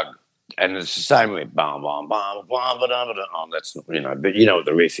Drug, and it's the same with bum bum bum bum bum bum. Oh, that's but you know what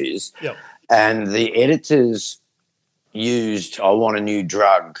the riff is. Yeah. And the editors used I Want a New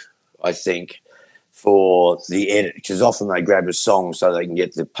Drug, I think, for the edit, because often they grab a song so they can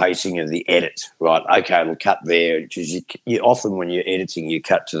get the pacing of the edit, right? Okay, it'll cut there, because you often when you're editing, you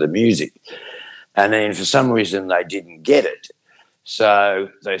cut to the music. And then for some reason they didn't get it. So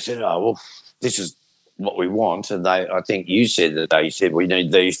they said, oh, well, this is what we want. And I think you said that they said, we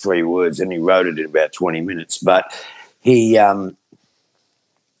need these 3 words, and he wrote it in about 20 minutes. But he got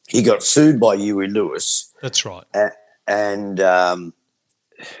sued by Huey Lewis. That's right. And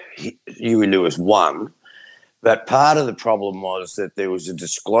Huey Lewis won. But part of the problem was that there was a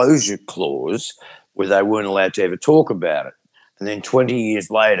disclosure clause where they weren't allowed to ever talk about it. And then 20 years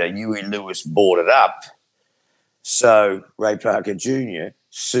later, Huey Lewis bought it up. So Ray Parker Jr.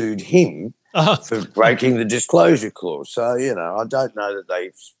 sued him for breaking the disclosure clause. So, I don't know that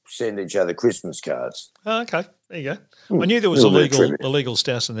they send each other Christmas cards. Oh, okay. There you go. I knew there was illegal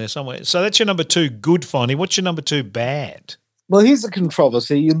stuff in there somewhere. So that's your number 2, good, Finey. What's your number 2, bad? Well, here's a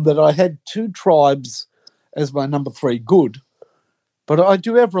controversy in that I had 2 Tribes as my number 3, good, but I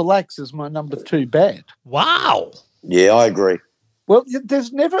do have Relax as my number 2, bad. Wow. Yeah, I agree. Well,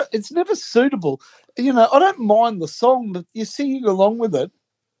 it's never suitable. I don't mind the song, but you're singing along with it,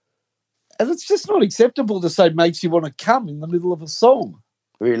 and it's just not acceptable to say makes you want to come in the middle of a song.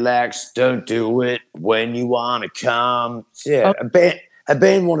 Relax, don't do it when you want to come. Yeah, a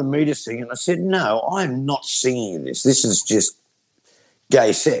band wanted me to sing, and I said, no, I'm not singing this. This is just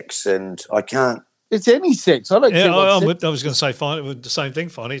gay sex, and I can't. It's any sex. I don't care. I was going to say the same thing,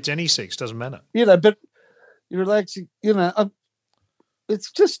 Finey. It's any sex, doesn't matter. But you're relaxing,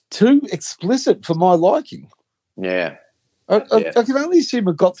 it's just too explicit for my liking. Yeah. I can only assume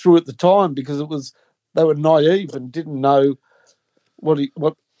it got through at the time because they were naive and didn't know what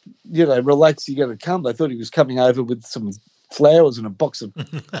relax, you're going to come. They thought he was coming over with some flowers and a box of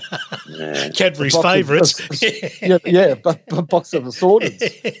Cadbury's favourites. A box of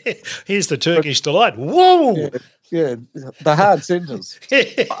assorteds. Here's the Turkish delight. Whoa! Yeah, the hard centres.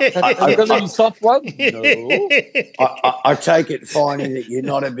 I've got any soft ones? No. I take it, Finey, that you're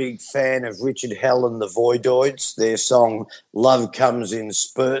not a big fan of Richard Hell and the Voidoids, their song Love Comes in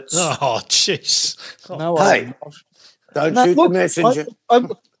Spurts. Oh, jeez. No, hey, don't shoot the messenger.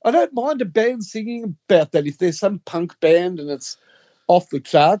 I don't mind a band singing about that if there's some punk band and it's off the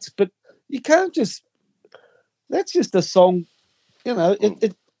charts, but you can't just. That's just a song,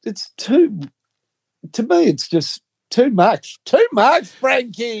 it's too. To me, it's just too much. Too much,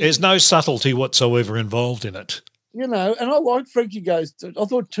 Frankie. There's no subtlety whatsoever involved in it. And I like Frankie Goes. I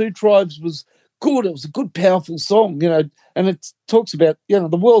thought 2 Tribes was good. It was a good, powerful song, and it talks about, the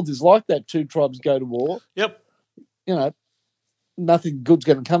world is like that. 2 tribes go to war. Yep. Nothing good's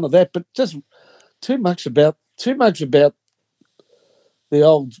going to come of that, but just too much about the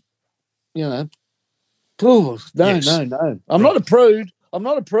old, Oh, no, yes. no. I'm not a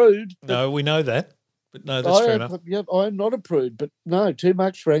prude. No, we know that. But no, that's fair enough. Yeah, I'm not a prude, but no, too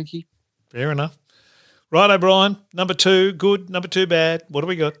much, Frankie. Fair enough. Right, O'Brien, number 2, good, number 2, bad. What do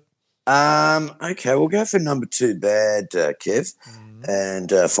we got? Okay, we'll go for number 2, bad, Kev and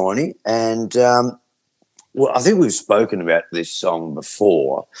Finey. And, I think we've spoken about this song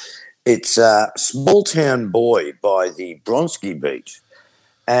before. It's Small Town Boy by the Bronski Beat.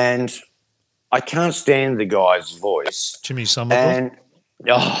 And I can't stand the guy's voice. Jimmy Somerville. And,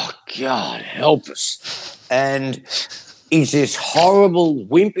 oh, God, help us. And he's this horrible,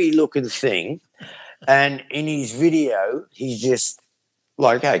 wimpy-looking thing. And in his video, he's just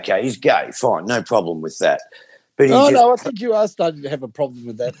like, okay, he's gay, fine, no problem with that. But he I think you are starting to have a problem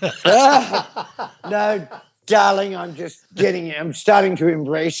with that. no, darling, I'm starting to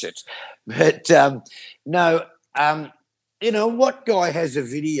embrace it. But what guy has a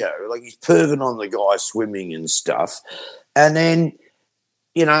video, like he's perving on the guy swimming and stuff, and then,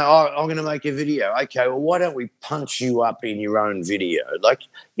 I'm going to make a video. Okay, well, why don't we punch you up in your own video? Like,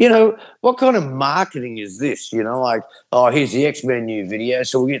 what kind of marketing is this? Here's the X-Men new video,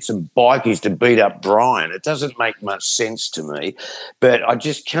 so we'll get some bikies to beat up Brian. It doesn't make much sense to me, but I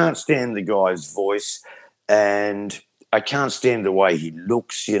just can't stand the guy's voice, and I can't stand the way he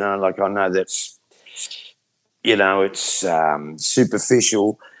looks, like I know that's, it's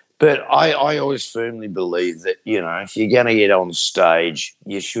superficial. But I always firmly believe that, if you're going to get on stage,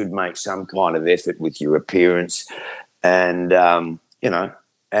 you should make some kind of effort with your appearance. And, and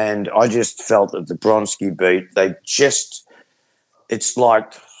I just felt that the Bronski Beat, it's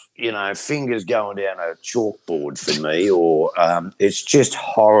like, fingers going down a chalkboard for me, or it's just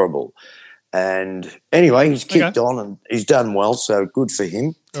horrible. And anyway, he's kicked on and he's done well, so good for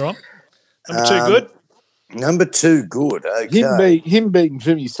him. All right. Number 2, good? Number 2, good. Okay. Him being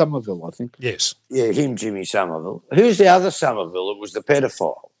Jimmy Somerville, I think. Yes. Yeah, him, Jimmy Somerville. Who's the other Somerville? It was the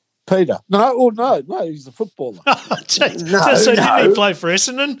pedophile. Peter. No, he's a footballer. Didn't he play for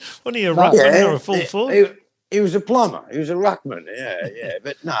Essendon? Wasn't he a ruckman or a full forward? He was a plumber. He was a ruckman. Yeah.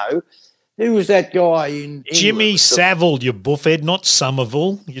 But no, who was that guy in Jimmy England? Savile, you buffhead, not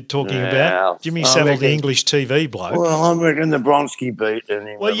Somerville you're talking about. Jimmy Savile, the English TV bloke. Well, I'm reckon the Bronski Beat.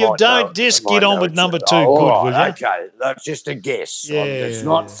 Well, you don't just get on with number 2 good, will you? Okay, that's just a guess. Yeah, it's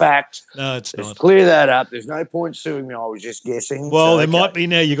not fact. No, it's not. Let's clear that up. There's no point suing me. I was just guessing. Well, there might be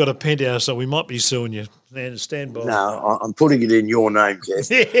now. You've got a penthouse, so we might be suing you. Stand by. No, I'm putting it in your name,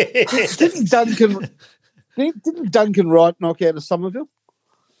 Kev. Didn't Duncan Wright knock out of Somerville?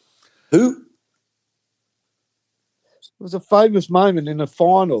 Who? It was a famous moment in a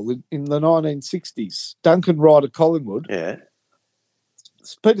final in the 1960s. Duncan Wright of Collingwood. Yeah.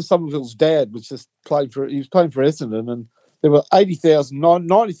 Peter Somerville's dad was just playing for Essendon, and there were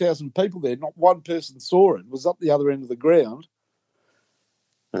 90,000 people there. Not one person saw it. It was up the other end of the ground.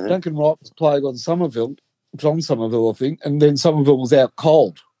 Uh-huh. Duncan Wright was playing on John Somerville, I think, and then Somerville was out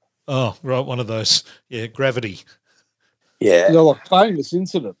cold. Oh, right, one of those. Yeah, gravity. Yeah. Like famous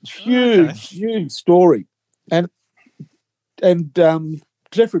incident. Huge story. And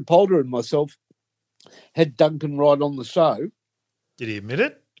Jeffrey Polder and myself had Duncan Wright on the show. Did he admit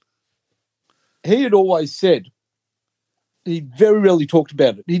it? He had always said, he very rarely talked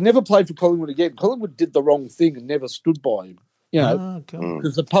about it. He never played for Collingwood again. Collingwood did the wrong thing and never stood by him,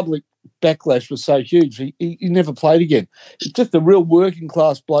 because the public backlash was so huge. He never played again. He's just a real working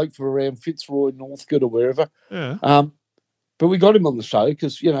class bloke for around Fitzroy, Northcote or wherever. Yeah. But we got him on the show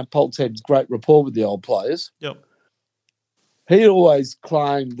because, Polt's had great rapport with the old players. Yep. He always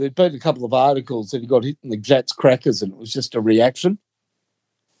claimed there'd been a couple of articles that he got hit in the Jats crackers and it was just a reaction.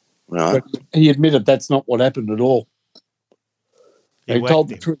 Right. But he admitted that's not what happened at all. He told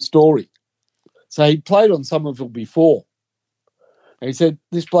the true story. So he played on Somerville before. And he said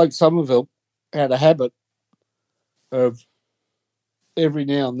this bloke Somerville had a habit of every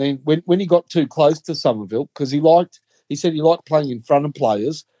now and then, when he got too close to Somerville, because he said he liked playing in front of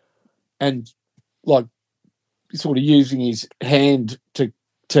players and like sort of using his hand to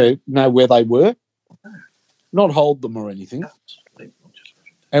know where they were, not hold them or anything.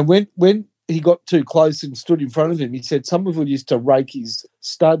 And when he got too close and stood in front of him, he said Somerville used to rake his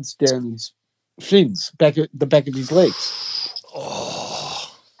studs down his shins, the back of his legs.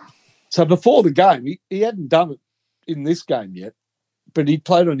 Oh. So before the game, he hadn't done it in this game yet, but he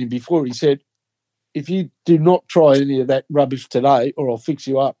played on him before. He said, if you do not try any of that rubbish today or I'll fix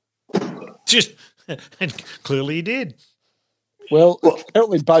you up. And clearly he did. Well,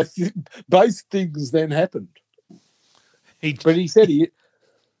 apparently both things then happened. But he said he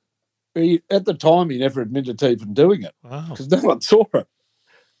at the time he never admitted to even doing it because no one saw it.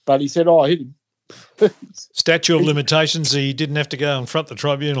 But he said, I hit him. Statute of limitations, he didn't have to go and front the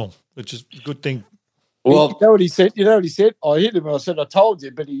tribunal, which is a good thing. Well, you know what he said? I hit him. I said, I told you,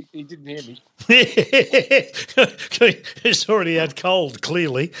 but he didn't hear me. He's already had cold,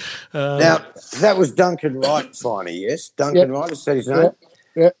 clearly. Now, that was Duncan Wright, Finey, yes? Duncan Wright, is that his name?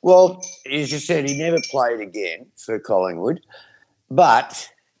 Yeah. Well, as you said, he never played again for Collingwood, but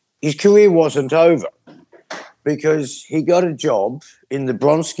his career wasn't over because he got a job in the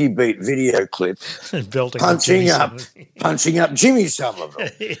Bronski Beat video clip punching up Jimmy Somerville.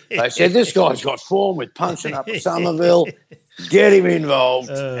 They said, this guy's got form with punching up Somerville, get him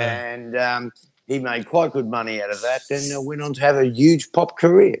involved. And he made quite good money out of that, and went on to have a huge pop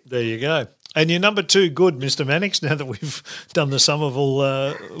career. There you go. And your number 2 good, Mr. Mannix, now that we've done the Somerville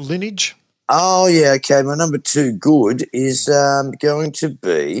lineage? Oh, yeah, okay. My number 2 good is going to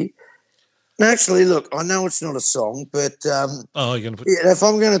be... Actually, look, I know it's not a song, but you're going to put... if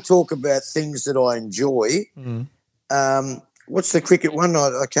I'm going to talk about things that I enjoy, what's the cricket one?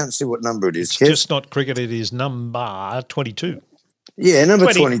 I can't see what number it is. It's just not cricket. It is number 22. Yeah,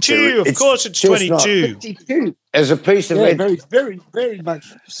 number 22. Of course, it's 22. 22. As a piece of very, very, very much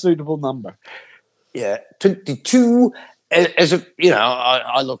suitable number. Yeah, 22. As a,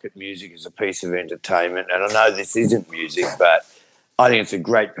 I look at music as a piece of entertainment, and I know this isn't music, but I think it's a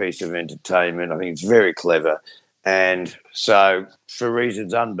great piece of entertainment. I think it's very clever. And so, for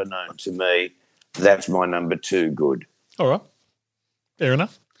reasons unbeknown to me, that's my number 2 good. All right. Fair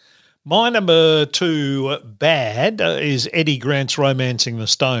enough. My number 2 bad is Eddie Grant's Romancing the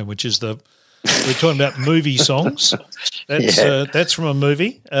Stone, which is we're talking about movie songs. That's from a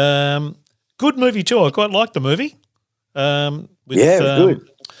movie. Good movie too. I quite like the movie. With, it was good.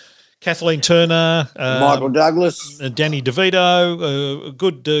 Kathleen Turner, Michael Douglas, Danny DeVito,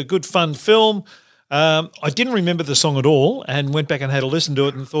 good fun film. I didn't remember the song at all and went back and had a listen to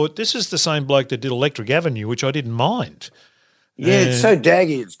it and thought, this is the same bloke that did Electric Avenue, which I didn't mind. Yeah, it's so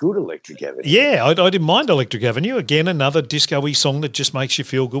daggy, it's good, Electric Avenue. Yeah, I didn't mind Electric Avenue. Again, another disco-y song that just makes you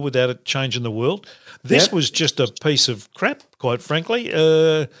feel good without it changing the world. This was just a piece of crap, quite frankly.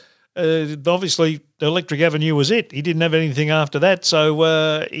 Obviously, Electric Avenue was it. He didn't have anything after that,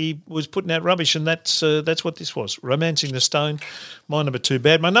 so he was putting out rubbish, and that's what this was. Romancing the Stone, my number 2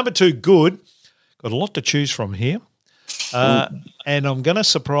 bad. My number 2 good, got a lot to choose from here, and I'm going to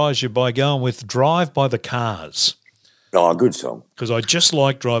surprise you by going with Drive by the Cars. Oh, good song. Because I just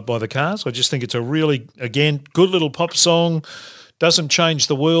like Drive by the Cars. I just think it's a really, again, good little pop song, doesn't change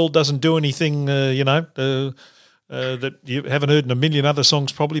the world, doesn't do anything, that you haven't heard in a million other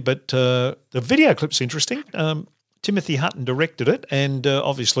songs probably, but the video clip's interesting. Timothy Hutton directed it, and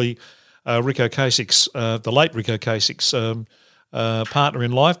obviously Rick Ocasek's, the late Rick Ocasek's partner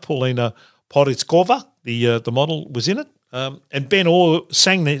in life, Paulina Porizkova, the model, was in it. And Ben Orr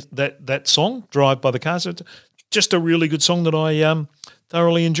sang that song, Drive by the Cars. It's just a really good song that I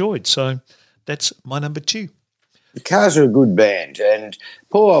thoroughly enjoyed. So that's my number 2. The Cars are a good band, and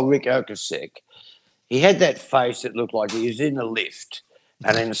poor old Rick Ocasek, he had that face that looked like he was in a lift,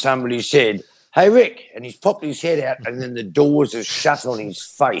 and then somebody said, "Hey, Rick," and he's popped his head out, and then the doors are shut on his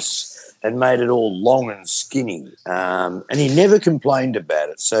face and made it all long and skinny. And he never complained about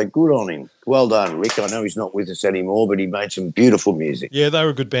it, so good on him. Well done, Rick. I know he's not with us anymore, but he made some beautiful music. Yeah, they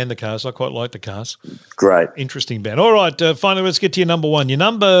were a good band, the Cars. I quite like the Cars. Great. Interesting band. All right, finally, let's get to your number 1. Your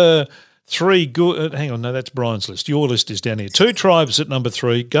number 3 good. Hang on, no, that's Brian's list. Your list is down here. 2 Tribes at number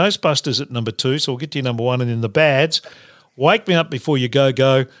 3, Ghostbusters at number 2. So we'll get to your number 1, and in the bads, Wake Me Up Before You Go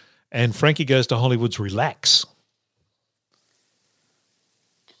Go, and Frankie Goes to Hollywood's Relax.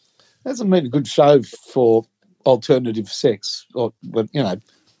 Hasn't been a good show for alternative sex, I've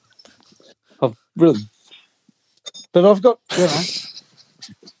really, but I've got,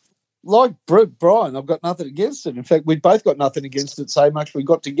 like Brian, I've got nothing against it. In fact, we both got nothing against it so much we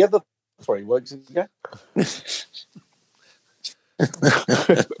got together 3 weeks ago.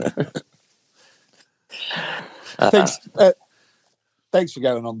 Thanks for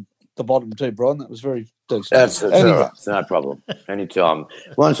going on the bottom too, Brian. That was very decent. That's anyway. All right. It's no problem. Anytime.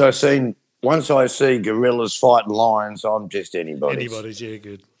 Once I see gorillas fighting lions, I'm just anybody. Anybody's, yeah,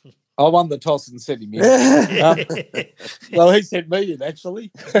 good. I won the toss and sent him in. Well, he sent me in,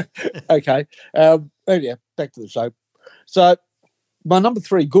 actually. Okay. Anyhow, back to the show. So, my number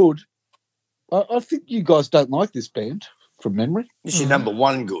 3 good, I think you guys don't like this band from memory. This is your number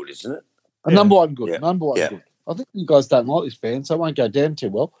 1 good, isn't it? Number 1 good. Yeah. Number 1 good. I think you guys don't like this band, so it won't go down too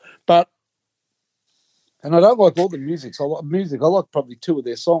well. And I don't like all the music. I like probably 2 of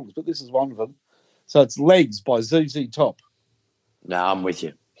their songs, but this is one of them. So it's Legs by ZZ Top. No, I'm with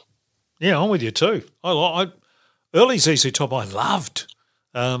you. Yeah, I'm with you too. Early ZZ Top I loved.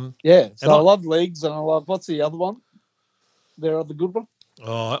 I love Legs, and I love, what's the other one? Their other good one?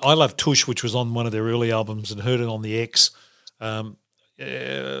 Oh, I love Tush, which was on one of their early albums, and heard it on the X. They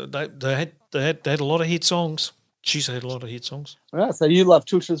had a lot of hit songs. She's had a lot of hit songs. Right, so you love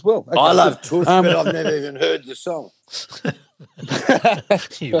Tush as well. Okay. I love Tush, but I've never even heard the song.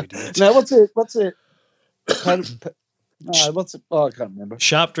 You idiot. Now, what's it? What's it? Oh, I can't remember.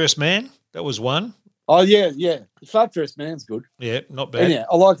 Sharp Dressed Man, that was one. Oh, yeah. Sharp Dressed Man's good. Yeah, not bad. Yeah,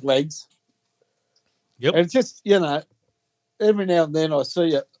 I like Legs. Yep. And it's just, every now and then I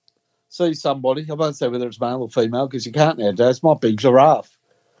see somebody, I won't say whether it's male or female because you can't nowadays, it might be Giraffe.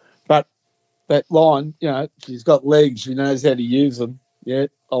 But that line, she's got legs, she knows how to use them. Yeah,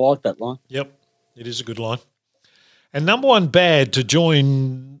 I like that line. Yep, it is a good line. And number one bad to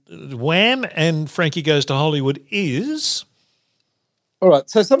join Wham and Frankie Goes to Hollywood is... All right,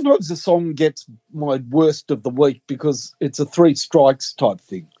 so sometimes the song gets my worst of the week because it's a 3 strikes type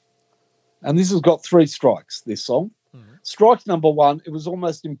thing. And this has got 3 strikes, this song. Mm-hmm. Strike number 1, it was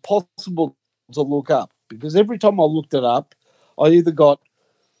almost impossible to look up because every time I looked it up, I either got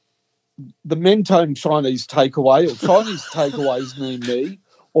the Mentone Chinese takeaway or Chinese takeaways near me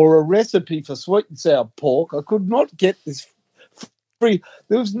or a recipe for sweet and sour pork. I could not get this free.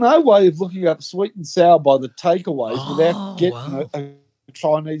 There was no way of looking up sweet and sour by the takeaways without getting a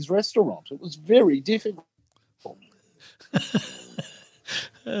Chinese restaurant. It was very difficult.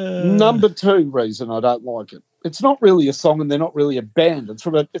 Number 2 reason I don't like it. It's not really a song and they're not really a band. It's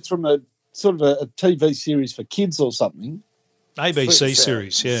from a sort of a TV series for kids or something. ABC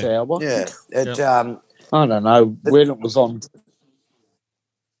series, yeah. Sour. Yeah. I don't know when it was on.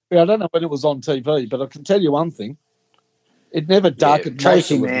 Yeah, I don't know when it was on TV, but I can tell you one thing. It never darkened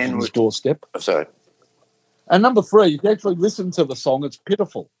Tracy my Mann television's doorstep. Sorry. And number 3, if you actually listen to the song, it's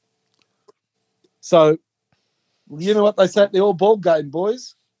pitiful. So, you know what they say at the old ball game,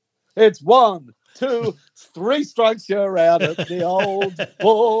 boys? It's 1, 2, 3 strikes, you're out at the old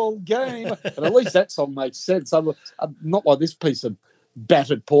ball game. And at least that song makes sense. I'm not like this piece of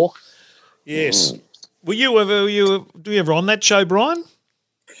battered pork. Yes. Do you ever on that show, Brian?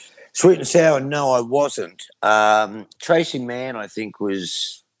 Sweet and Sour, no, I wasn't. Tracy Mann, I think,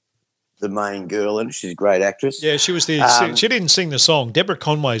 was the main girl, and she's a great actress. Yeah, she was the. She didn't sing the song. Deborah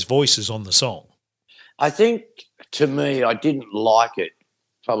Conway's voice is on the song. I think, to me, I didn't like it,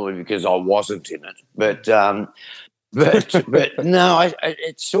 probably because I wasn't in it. But no,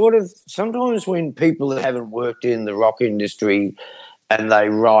 it's sort of sometimes when people that haven't worked in the rock industry and they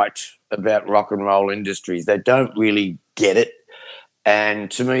write about rock and roll industries, they don't really get it. And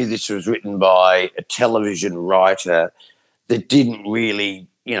to me, this was written by a television writer that didn't really,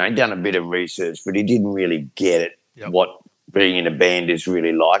 he'd done a bit of research, but he didn't really get it, what being in a band is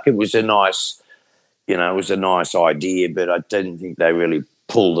really like. It was a nice, idea, but I didn't think they really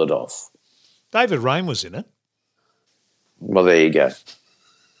pulled it off. David Rain was in it. Well, there you go.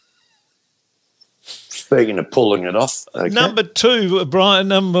 Speaking of pulling it off, okay. Number 2, Brian.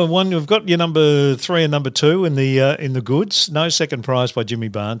 Number 1, you've got your number 3 and number 2 in the goods. No Second Prize by Jimmy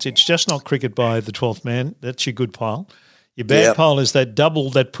Barnes. It's Just Not Cricket by The 12th Man. That's your good pile. Your bad pile is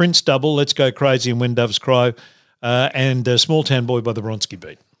that Prince double, Let's Go Crazy and When Doves Cry, and Small Town Boy by the Bronski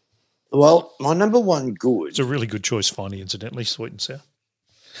Beat. Well, my number 1 good. It's a really good choice, finally, incidentally, Sweet and Sour.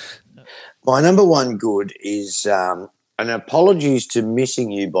 My number 1 good is an Apologies to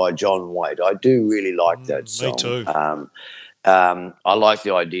Missing You by John Waite. I do really like that song. Me too. I like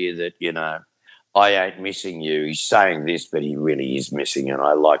the idea that, I ain't missing you. He's saying this, but he really is missing, and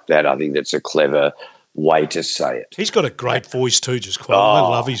I like that. I think that's a clever way to say it. He's got a great voice too, just quite. I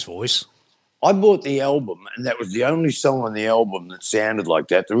love his voice. I bought the album, and that was the only song on the album that sounded like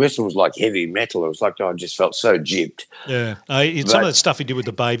that. The rest of it was like heavy metal. It was like I just felt so gypped. Yeah. Some of the stuff he did with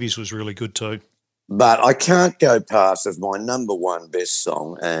the Babies was really good too. But I can't go past as my number 1 best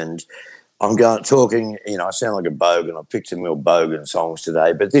song, and I'm talking, I sound like a bogan. I picked some real bogan songs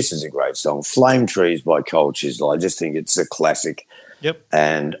today, but this is a great song. Flame Trees by Cold Chisel. I just think it's a classic. Yep.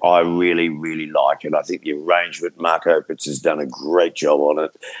 And I really, really like it. I think the arrangement, Mark Opitz has done a great job on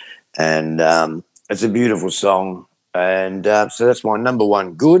it. And it's a beautiful song. And so that's my number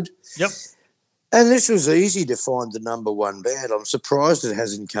 1 good. Yep. And this was easy to find the number 1 bad. I'm surprised it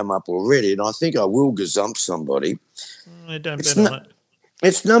hasn't come up already, and I think I will gazump somebody. Don't bet on it.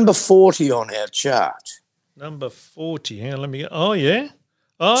 It's number 40 on our chart. Number 40. Hang on, let me get... Oh, yeah?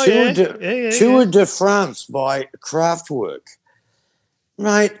 Tour de France by Kraftwerk.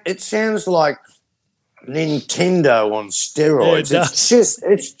 Mate, it sounds like Nintendo on steroids. Yeah,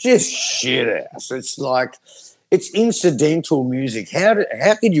 it's just shit ass. It's like... It's incidental music. How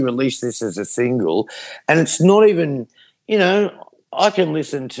could you release this as a single? And it's not even, I can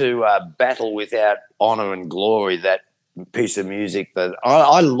listen to Battle Without Honor and Glory, that piece of music. That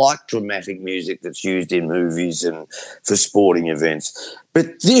I like dramatic music that's used in movies and for sporting events.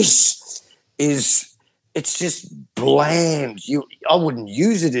 But this is, it's just bland. I wouldn't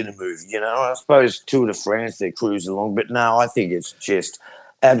use it in a movie, I suppose Tour de France, they're cruising along. But no, I think it's just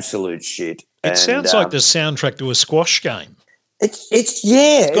absolute shit. It sounds like the soundtrack to a squash game. It's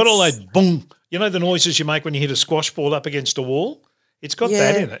got all that boom. The noises you make when you hit a squash ball up against a wall? It's got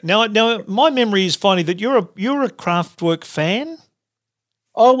that in it. Now, my memory is funny that you're a Kraftwerk fan?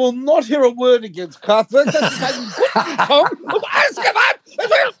 I will not hear a word against Kraftwerk.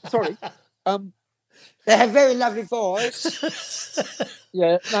 Sorry. They have very lovely voice.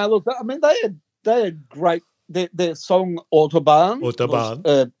 Yeah, no, look, I mean, they had great, their song Autobahn.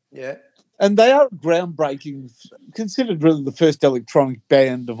 Autobahn. Yeah. And they are groundbreaking, considered really the first electronic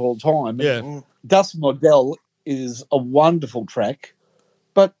band of all time. Yeah. Das Modell is a wonderful track,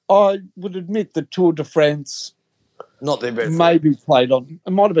 but I would admit the Tour de France Not their best. maybe played on, it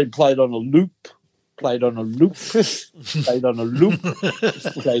might have been played on a loop, played on a loop, played on a loop,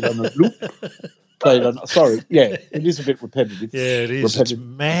 played on a loop, played on, sorry, yeah, it is a bit repetitive. Yeah, it is. Repetitive. It's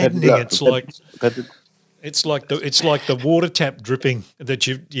maddening. It's like the water tap dripping that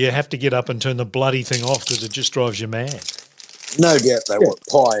you have to get up and turn the bloody thing off because it just drives you mad. No doubt they were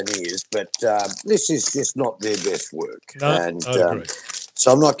pioneers, but this is just not their best work. No, and I agree.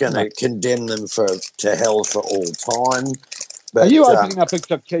 so I'm not going to condemn them to hell for all time. But, Are you opening up a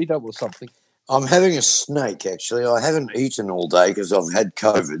taquito or something? I'm having a snake, actually. I haven't eaten all day because I've had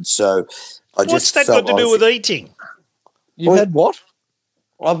COVID, so I just What's that felt got to do with eating? You've had what?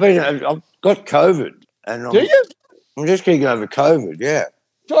 I've got COVID, and Do you? I'm just getting over COVID. Yeah.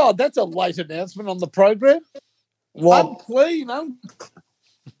 God, that's a late announcement on the program. Well, Unclean. I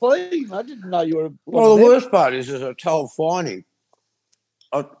didn't know you were. well, the worst part is I told Finey,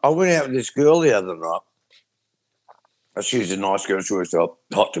 I went out with this girl the other night. She's a nice girl. She works at a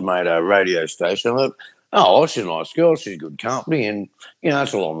Hot Tomato radio station. I thought, oh, she's a nice girl. She's good company. And,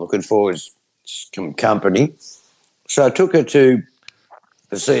 that's all I'm looking for is some company. So I took her to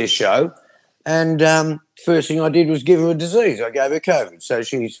see a show. And first thing I did was give her a disease. I gave her COVID. So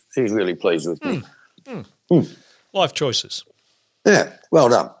she's really pleased with me. Life choices. Yeah, well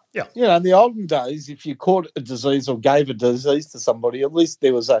done. In the olden days, if you caught a disease or gave a disease to somebody, at least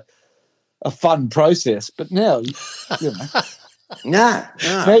there was a fun process. But now, No.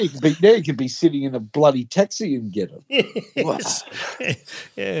 now you could be sitting in a bloody taxi and get it.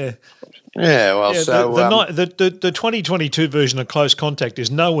 Yeah. Yeah, well, Yeah, so... the 2022 version of Close Contact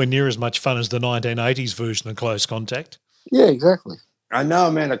is nowhere near as much fun as the 1980s version of Close Contact. Yeah, exactly. I know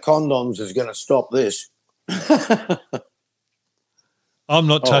amount of condoms is going to stop this. I'm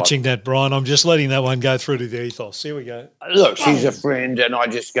not touching that, Brian. I'm just letting that one go through to the ethos. Here we go. Look, she's a friend, and I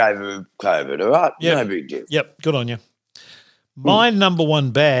just gave her COVID, all right? Yep. No big deal. Yep, good on you. My number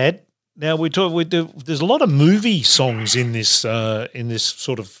one bad. Now there's a lot of movie songs in this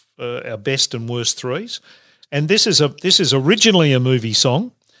sort of our best and worst threes, and this is originally a movie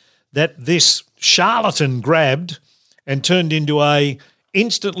song that this charlatan grabbed and turned into a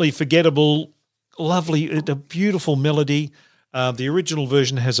instantly forgettable, lovely, a beautiful melody. The original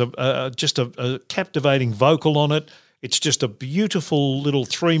version has just a captivating vocal on it. It's just a beautiful little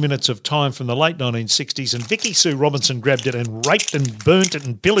 3 minutes of time from the late 1960s, and Vicky Sue Robinson grabbed it and raped and burnt it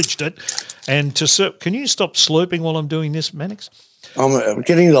and pillaged it. And can you stop slurping while I'm doing this, Mannix? I'm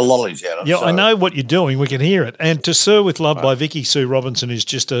getting the lollies out. I know what you're doing. We can hear it. And To Sir With Love by Vicky Sue Robinson is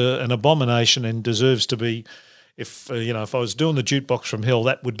just an abomination and deserves to be. If I was doing the Jukebox from Hell,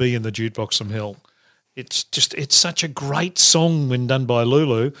 that would be in the Jukebox from Hell. It's such a great song when done by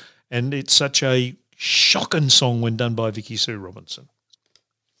Lulu, and it's such a shocking song when done by Vicky Sue Robinson.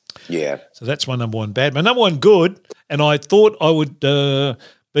 Yeah. So that's my number one bad. My number one good, and I thought I would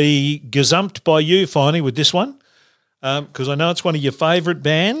be gazumped by you, Finey, with this one, because I know it's one of your favourite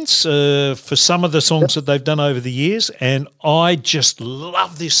bands for some of the songs that they've done over the years, and I just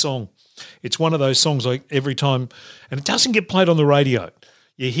love this song. It's one of those songs like every time, and it doesn't get played on the radio.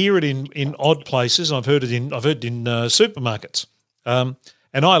 You hear it in odd places. I've heard it in supermarkets,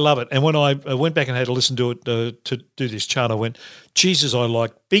 and I love it. And when I went back and had to listen to it to do this chart, I went, Jesus, I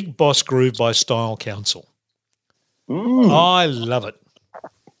like Big Boss Groove by Style Council. I love it.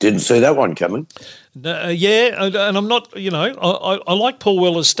 Didn't see that one coming. Yeah, and I'm not, I like Paul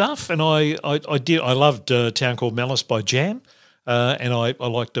Weller's stuff, and I loved a Town Called Malice by Jam, and I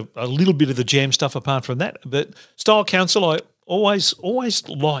liked a little bit of the Jam stuff apart from that. But Style Council, I always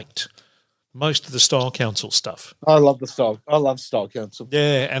liked most of the Style Council stuff. I love Style Council.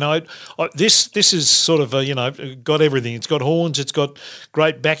 Yeah, and this is sort of got everything. It's got horns. It's got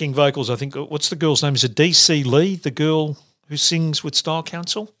great backing vocals. I think what's the girl's name? Is it DC Lee, the girl who sings with Style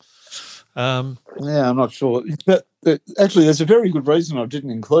Council? Yeah, I'm not sure. But actually, there's a very good reason I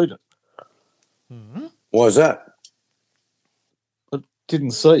didn't include it. Mm-hmm. Why is that?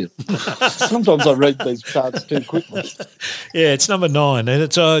 Didn't see it. Sometimes I read these charts too quickly. Yeah, it's number 9, and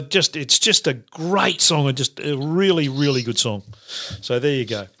it's just a great song and just a really, really good song. So there you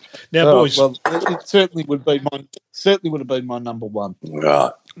go. Now, boys, Well, it certainly would have been my number one.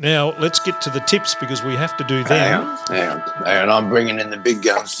 Right. now let's get to the tips because we have to do Hang them. on. I'm bringing in the big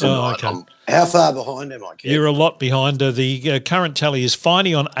guns tonight. okay. How far behind am I, Kev? You're a lot behind. The current tally is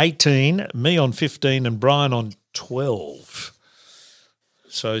Finey on 18, me on 15, and Brian on 12.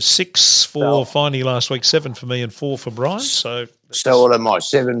 So 6 for Finey last week, 7 for me, and 4 for Brian. So what am I,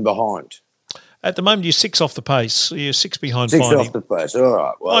 7 behind? at the moment, you're 6 off the pace. You're 6 behind 6 Finey. off the pace. All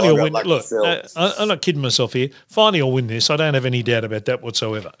right. Well, Finey I will got win. lucky Look, Phil. I'm not kidding myself here. Finey will win this. I don't have any doubt about that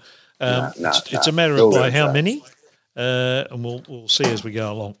whatsoever. It's a matter Phil of by wins how that. many, and we'll see as we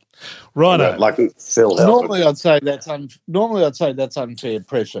go along. Righto. Lucky Phil. Normally, I'd say that's unfair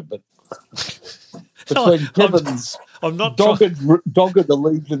pressure, but between Kevin's I'm not dogged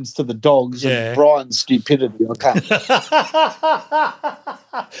allegiance to the dogs Yeah. and Brian's stupidity, I can't.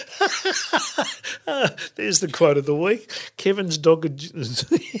 There's the quote of the week. Kevin's dogged.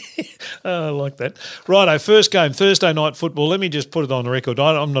 I like that. Righto, first game, Thursday night football. Let me just put it on the record.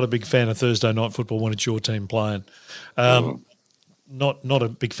 I'm not a big fan of Thursday night football when it's your team playing. Not a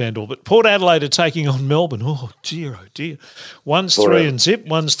big fan at all. But Port Adelaide are taking on Melbourne. Oh, dear. One's 3 and zip,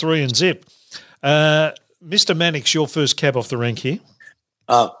 one's 3 and zip. Mr. Mannix, your first cab off the rank here.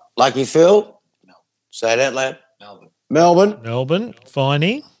 Lucky Phil. Say that, lad. Melbourne.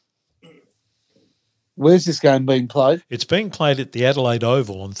 Finey. Where's this game being played? It's being played at the Adelaide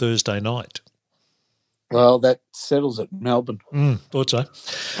Oval on Thursday night. Well, that settles it, Melbourne. Thought so.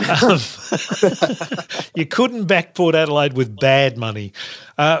 You couldn't back Port Adelaide with bad money.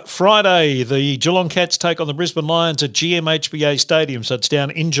 Friday, the Geelong Cats take on the Brisbane Lions at GMHBA Stadium. So it's down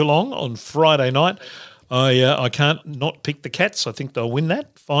in Geelong on Friday night. I can't not pick the Cats. I think they'll win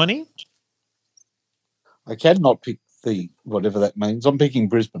that. Finey? I cannot pick whatever that means. I'm picking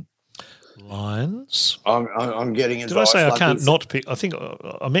Brisbane. Lions. I'm getting advice. Did I say I Lucky can't Phil. not pick? I think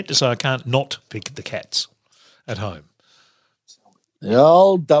I meant to say I can't not pick the Cats at home. The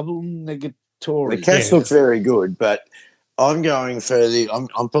old double negatory. The Cats look very good, but I'm going for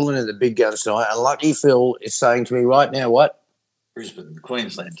I'm pulling in the big guns tonight. And Lucky Phil is saying to me right now, what? Brisbane, the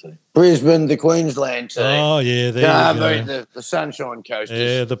Queensland team. Brisbane, the Queensland team. Oh, yeah, there you go. The Sunshine Coasters.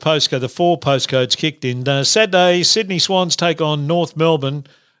 Yeah, the 4 postcodes kicked in. Saturday, Sydney Swans take on North Melbourne.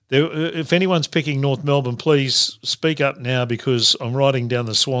 If anyone's picking North Melbourne, please speak up now because I'm writing down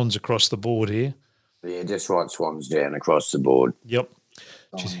the Swans across the board here. Yeah, just write Swans down across the board. Yep.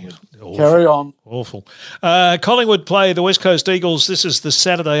 Jeez, awful. Carry on. Awful. Collingwood play the West Coast Eagles. This is the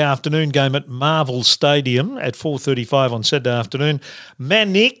Saturday afternoon game at Marvel Stadium at 4:35 on Saturday afternoon.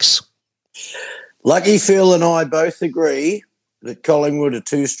 Mannix. Lucky Phil and I both agree that Collingwood are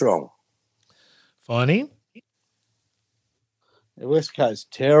too strong. Finey. The West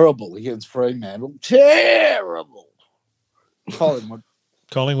Coast, terrible against Fremantle. Terrible.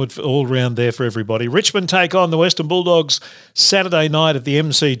 Collingwood all round there for everybody. Richmond take on the Western Bulldogs Saturday night at the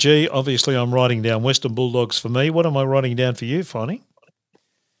MCG. Obviously, I'm writing down Western Bulldogs for me. What am I writing down for you, Finey?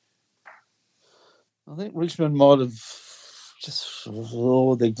 I think Richmond might have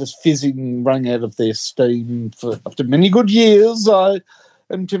they're just fizzing, running out of their steam after many good years. I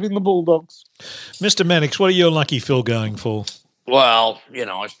am tipping the Bulldogs. Mr. Mannix, what are you and Lucky Phil going for? Well,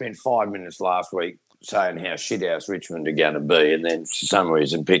 I spent 5 minutes last week saying how shithouse Richmond are going to be and then for some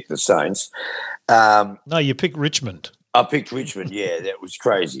reason picked the Saints. No, you picked Richmond. I picked Richmond, yeah, that was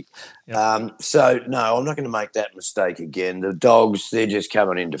crazy. Yep. So, no, I'm not going to make that mistake again. The Dogs, they're just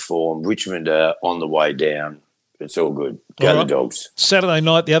coming into form. Richmond are on the way down. It's all good. Go All the right. Dogs. Saturday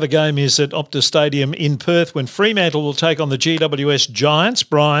night, the other game is at Optus Stadium in Perth when Fremantle will take on the GWS Giants.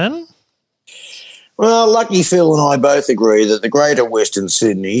 Brian? Well, Lucky Phil and I both agree that the Greater Western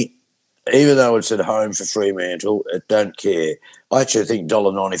Sydney, even though it's at home for Fremantle, it don't care. I actually think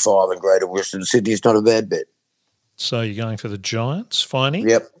 $1.95 in Greater Western Sydney is not a bad bet. So you're going for the Giants, Finey?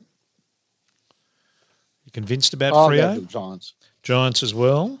 Yep. You convinced about I'll go Freo? for the Giants. Giants as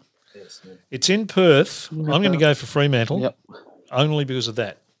well? Yes, yeah. It's in Perth. I'm going to go for Fremantle Yep. only because of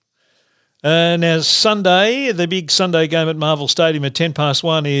that. Now, Sunday, the big Sunday game at Marvel Stadium at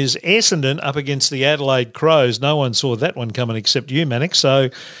 1:10 is Essendon up against the Adelaide Crows. No one saw that one coming except you, Mannix. So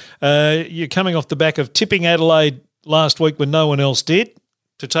you're coming off the back of tipping Adelaide last week when no one else did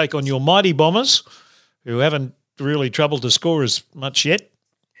to take on your mighty Bombers, who haven't really troubled to score as much yet.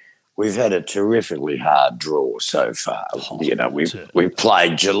 We've had a terrifically hard draw so far. We've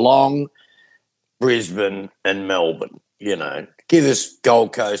played Geelong, Brisbane and Melbourne. Give us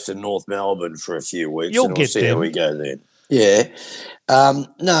Gold Coast and North Melbourne for a few weeks You'll and we'll get see them. how we go then. Yeah.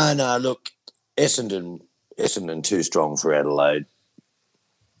 No, look, Essendon too strong for Adelaide.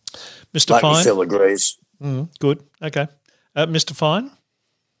 Mr. Lucky Fine? Phil agrees. Good. Okay. Mr. Fine?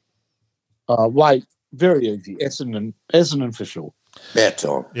 Wait, very easy. Essendon for sure. About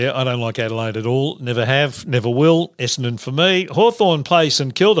time. Yeah, I don't like Adelaide at all. Never have, never will. Essendon for me. Hawthorn play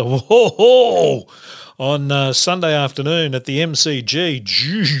St Kilda. Whoa! On Sunday afternoon at the MCG.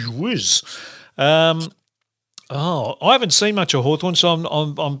 Gee whiz. I haven't seen much of Hawthorn, so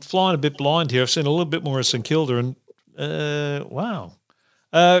I'm flying a bit blind here. I've seen a little bit more of St Kilda, and wow.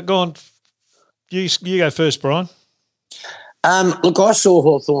 Go on. You go first, Brian. Look, I saw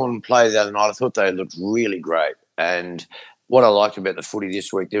Hawthorn play the other night. I thought they looked really great. And what I liked about the footy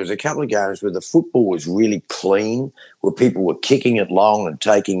this week, there was a couple of games where the football was really clean, where people were kicking it long and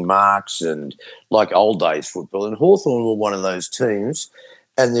taking marks and like old days football. And Hawthorn were one of those teams,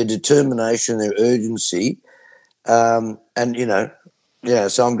 and their determination, their urgency, so I'm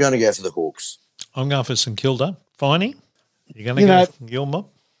going to go for the Hawks. I'm going for St Kilda. Finey, you're going to go for your mob?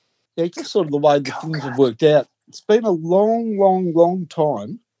 Yeah, just sort of the way the things have worked out. It's been a long, long, long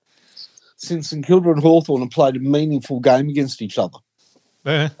time since St Kilda and Hawthorn have played a meaningful game against each other.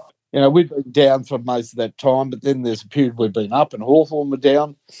 Yeah. We've been down for most of that time, but then there's a period we've been up and Hawthorn were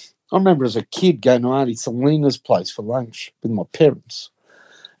down. I remember as a kid going to Auntie Selena's place for lunch with my parents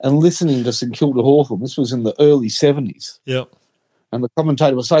and listening to St Kilda Hawthorn. This was in the early 70s. Yep. And the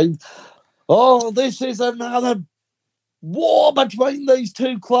commentator was saying, "Oh, this is another war between these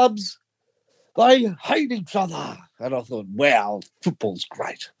two clubs. They hate each other." And I thought, wow, football's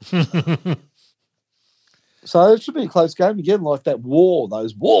great. So it should be a close game again, like that war,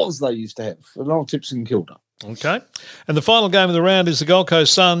 those wars they used to have. And I'll tip St Kilda. Okay. And the final game of the round is the Gold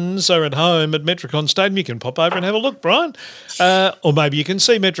Coast Suns are at home at Metricon Stadium. You can pop over and have a look, Brian. Or maybe you can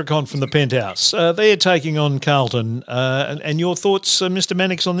see Metricon from the penthouse. They're taking on Carlton. And your thoughts, Mr.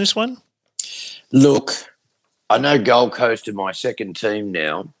 Mannix, on this one? Look, I know Gold Coast are my second team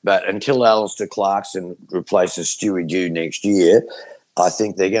now, but until Alistair Clarkson replaces Stewie Dew next year, I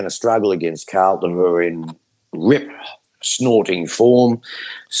think they're going to struggle against Carlton, who are in rip-snorting form.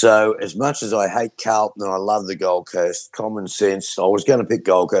 So as much as I hate Carlton and I love the Gold Coast, common sense, I was going to pick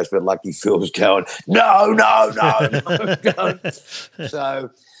Gold Coast, but Lucky Phil was going, no, don't. So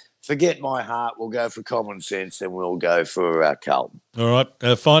forget my heart. We'll go for common sense and we'll go for Carlton. All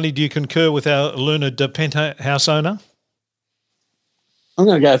right. Finally, do you concur with our learned penthouse owner? I'm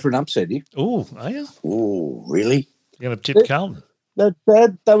going to go for an upset here. Oh, are you? Oh, really? You're going to tip Carlton? They're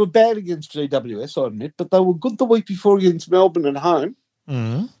bad. They were bad against GWS, I admit, but they were good the week before against Melbourne at home.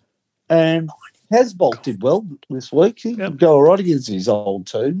 Mm-hmm. And Hasbolt did well this week. He could go all right against his old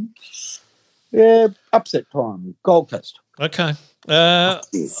team. Yeah, upset time. Gold Coast. Okay. I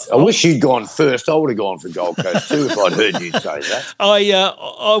wish you'd gone first. I would have gone for Gold Coast too if I'd heard you say that.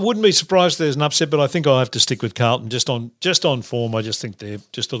 I wouldn't be surprised if there's an upset, but I think I'll have to stick with Carlton just on form. I just think they're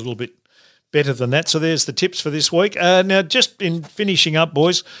just a little bit better than that. So there's the tips for this week. Now, just in finishing up,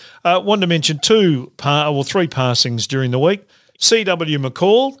 boys, wanted to mention three passings during the week. C.W.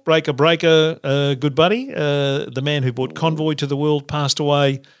 McCall, breaker, good buddy, the man who brought Convoy to the world, passed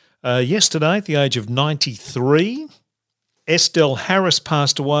away yesterday at the age of 93. Estelle Harris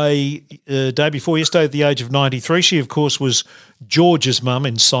passed away day before yesterday at the age of 93. She, of course, was George's mum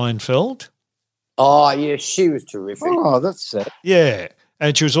in Seinfeld. Oh, yeah, she was terrific. Oh, that's sad. Yeah.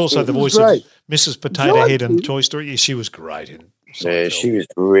 And she was also the voice great. of Mrs. Potato Head in Toy Story. Yeah, she was great in Seinfeld. Yeah, she was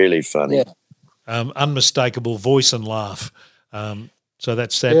really funny. Yeah. Unmistakable voice and laugh. So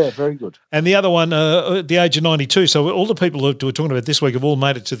that's that. Yeah, very good. And the other one, at the age of 92. So all the people who we're talking about this week have all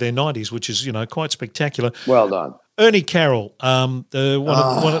made it to their 90s, which is, quite spectacular. Well done. Ernie Carroll, one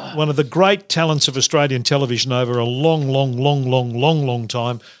of the great talents of Australian television over a long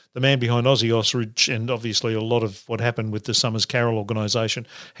time. The man behind Aussie Ostrich and obviously a lot of what happened with the Summers Carroll organisation.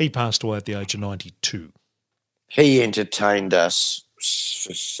 He passed away at the age of 92. He entertained us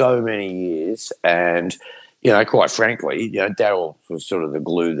for so many years and, quite frankly, Daryl was sort of the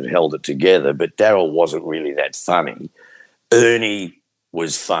glue that held it together, but Daryl wasn't really that funny. Ernie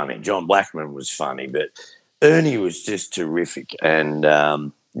was funny. John Blackman was funny, but Ernie was just terrific. And,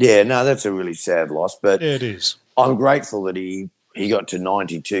 that's a really sad loss. But yeah, it is. I'm grateful that he got to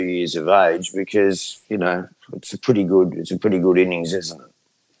 92 years of age because, it's a pretty good innings, isn't it?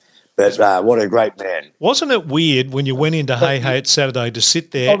 But what a great man. Wasn't it weird when you went into Hey Hey It's Saturday to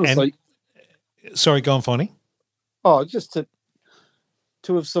sit there Honestly, Sorry, go on, Fonny. Oh, just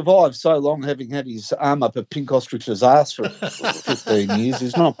to have survived so long having had his arm up a pink ostrich's ass for 15 years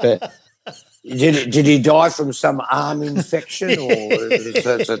is not bad. Did he die from some arm infection or is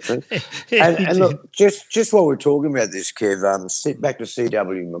that a thing? And look, just while we're talking about this, Kev, sit back to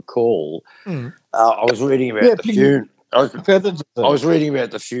C.W. McCall. I was reading about the funeral. I was reading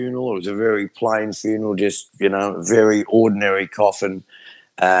about the funeral. It was a very plain funeral, just, very ordinary coffin.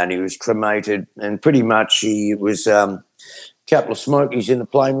 and he was cremated, and pretty much he was a couple of smokies in the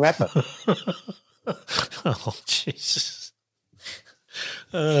plain wrapper. Oh, Jesus.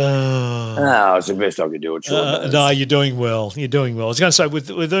 No, it's the best I could do it. No, you're doing well. You're doing well. I was going to say, with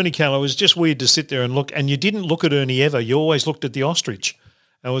Ernie Keller, it was just weird to sit there and look, and you didn't look at Ernie ever. You always looked at the ostrich.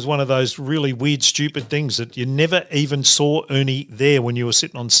 It was one of those really weird, stupid things that you never even saw Ernie there when you were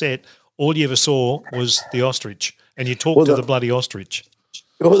sitting on set. All you ever saw was the ostrich, and you talked to the bloody ostrich.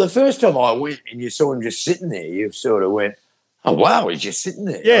 Well, the first time I went and you saw him just sitting there, you sort of went, "Oh wow, he's just sitting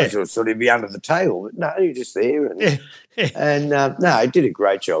there." Yeah. I thought sort of be under the table, but no, he's just there. And, Yeah. and no, he did a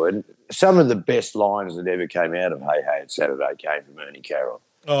great job. And some of the best lines that ever came out of Hey Hey It's Saturday came from Ernie Carroll.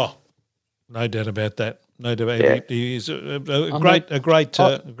 Oh, no doubt about that. No doubt. Yeah. He is a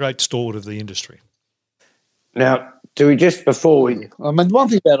great stalwart of the industry. Now, do we just before we? I mean, one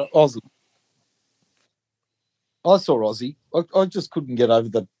thing about Ozzy, I saw Ozzy. I just couldn't get over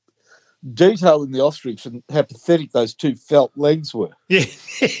the detail in the ostrich and how pathetic those two felt legs were. Yeah.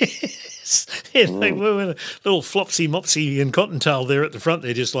 Yeah, they were with a little flopsy mopsy and cottontail there at the front.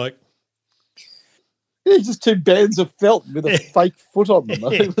 They're just like, Yeah, just two bands of felt with a fake foot on them.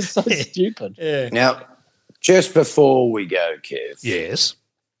 It was so stupid. yeah. Now, just before we go, Kev. Yes.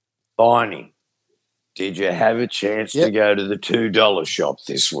 Finally, did you have a chance to go to the $2 shop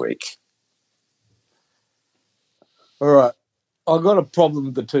this week? All right. I got a problem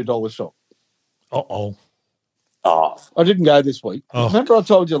with the $2 shop. Uh-oh. Oh, I didn't go this week. Oh. Remember I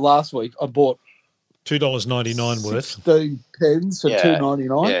told you last week I bought $2.99 worth. 16 pens for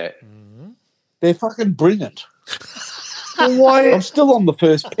 $2.99? yeah. They're fucking brilliant. Well, why? I'm still on the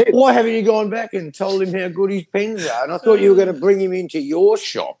first pen. Why haven't you gone back and told him how good his pens are? And I thought you were going to bring him into your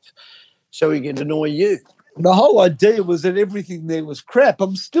shop so he could annoy you. The whole idea was that everything there was crap.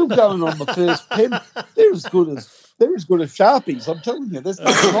 I'm still going on the first pen. They're as good as Sharpies. I'm telling you, there's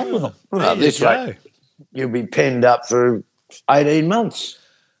nothing wrong with them. Well, this way, you'll be penned up for 18 months.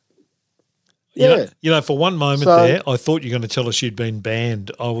 Yeah. You know, for one moment So- there, I thought you were going to tell us you'd been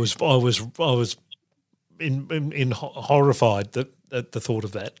banned. I was horrified at the thought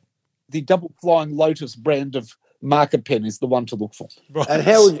of that. The Double Flying Lotus brand of marker pen is the one to look for. Right. And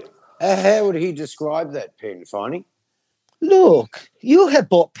how would he describe that pen, Finey? Look, you have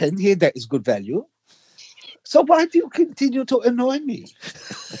bought pen here that is good value. So why do you continue to annoy me?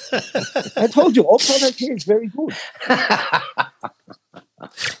 I told you, all product here is very good.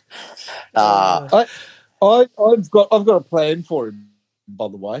 I've got a plan for him, by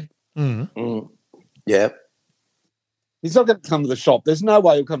the way. Yeah. He's not going to come to the shop. There's no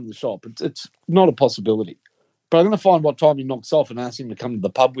way he'll come to the shop. It's not a possibility. But I'm going to find what time he knocks off and ask him to come to the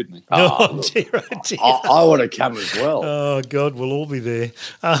pub with me. Oh, dear, oh, dear. I want to come as well. Oh, God, we'll all be there.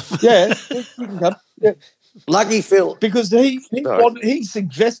 Yeah, you can come. Yeah. Lucky Phil. Because he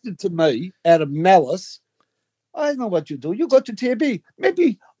suggested to me out of malice, I know what you do. You go to TAB.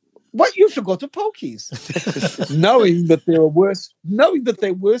 Maybe what you should go to Pokies. knowing that they're worse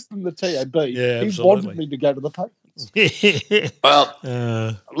than the TAB. Yeah, he absolutely. wanted me to go to the Pokies.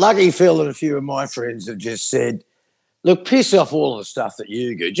 Well, Lucky Phil and a few of my friends have just said, look, piss off all of the stuff that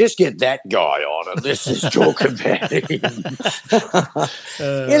you do. Just get that guy on and let's just talk about him.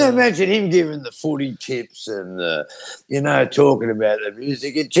 Imagine him giving the footy tips and, talking about the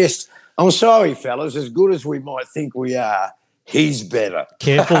music. I'm sorry, fellas, as good as we might think we are, he's better.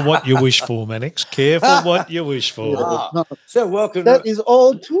 Careful what you wish for, Mannix. Careful what you wish for. So welcome. That is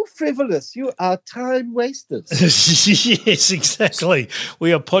all too frivolous. You are time wasters. Yes, exactly.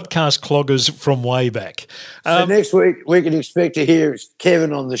 We are podcast cloggers from way back. So next week, we can expect to hear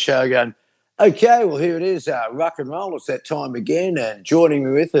Kevin on the show going, okay, well, here it is, rock and roll. It's that time again. And joining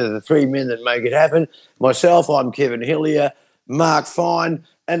me with the three men that make it happen. Myself, I'm Kevin Hillier, Mark Fine,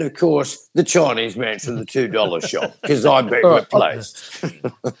 and, of course, the Chinese man from the $2 shop, because I've been replaced.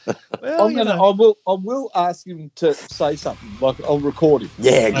 Well, I will ask him to say something. Like I'll record him.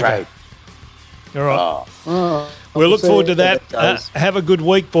 Yeah, great. all right. Oh, We'll look see forward to how that. goes. Have a good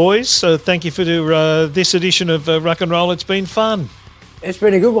week, boys. Thank you for this edition of Rock and Roll. It's been fun. It's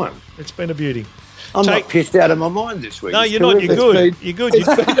been a good one. It's been a beauty. I'm not pissed out of my mind this week. No, It's you're not. You're terrific. good.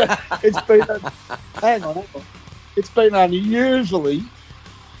 You're good. Hang on. It's been unusually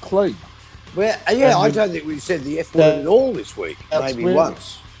clean. Well, yeah, I don't think we've said the F word at all this week. That's Maybe weird.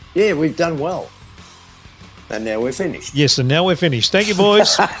 once. Yeah, we've done well. And now we're finished. Yes, and now we're finished. Thank you,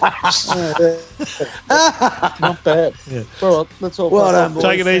 boys. Not bad. Yeah. All right, that's all. Well done, boys.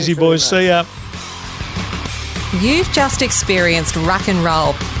 Take it easy, boys. See ya. You've just experienced Rock and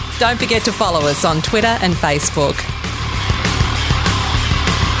Roll. Don't forget to follow us on Twitter and Facebook.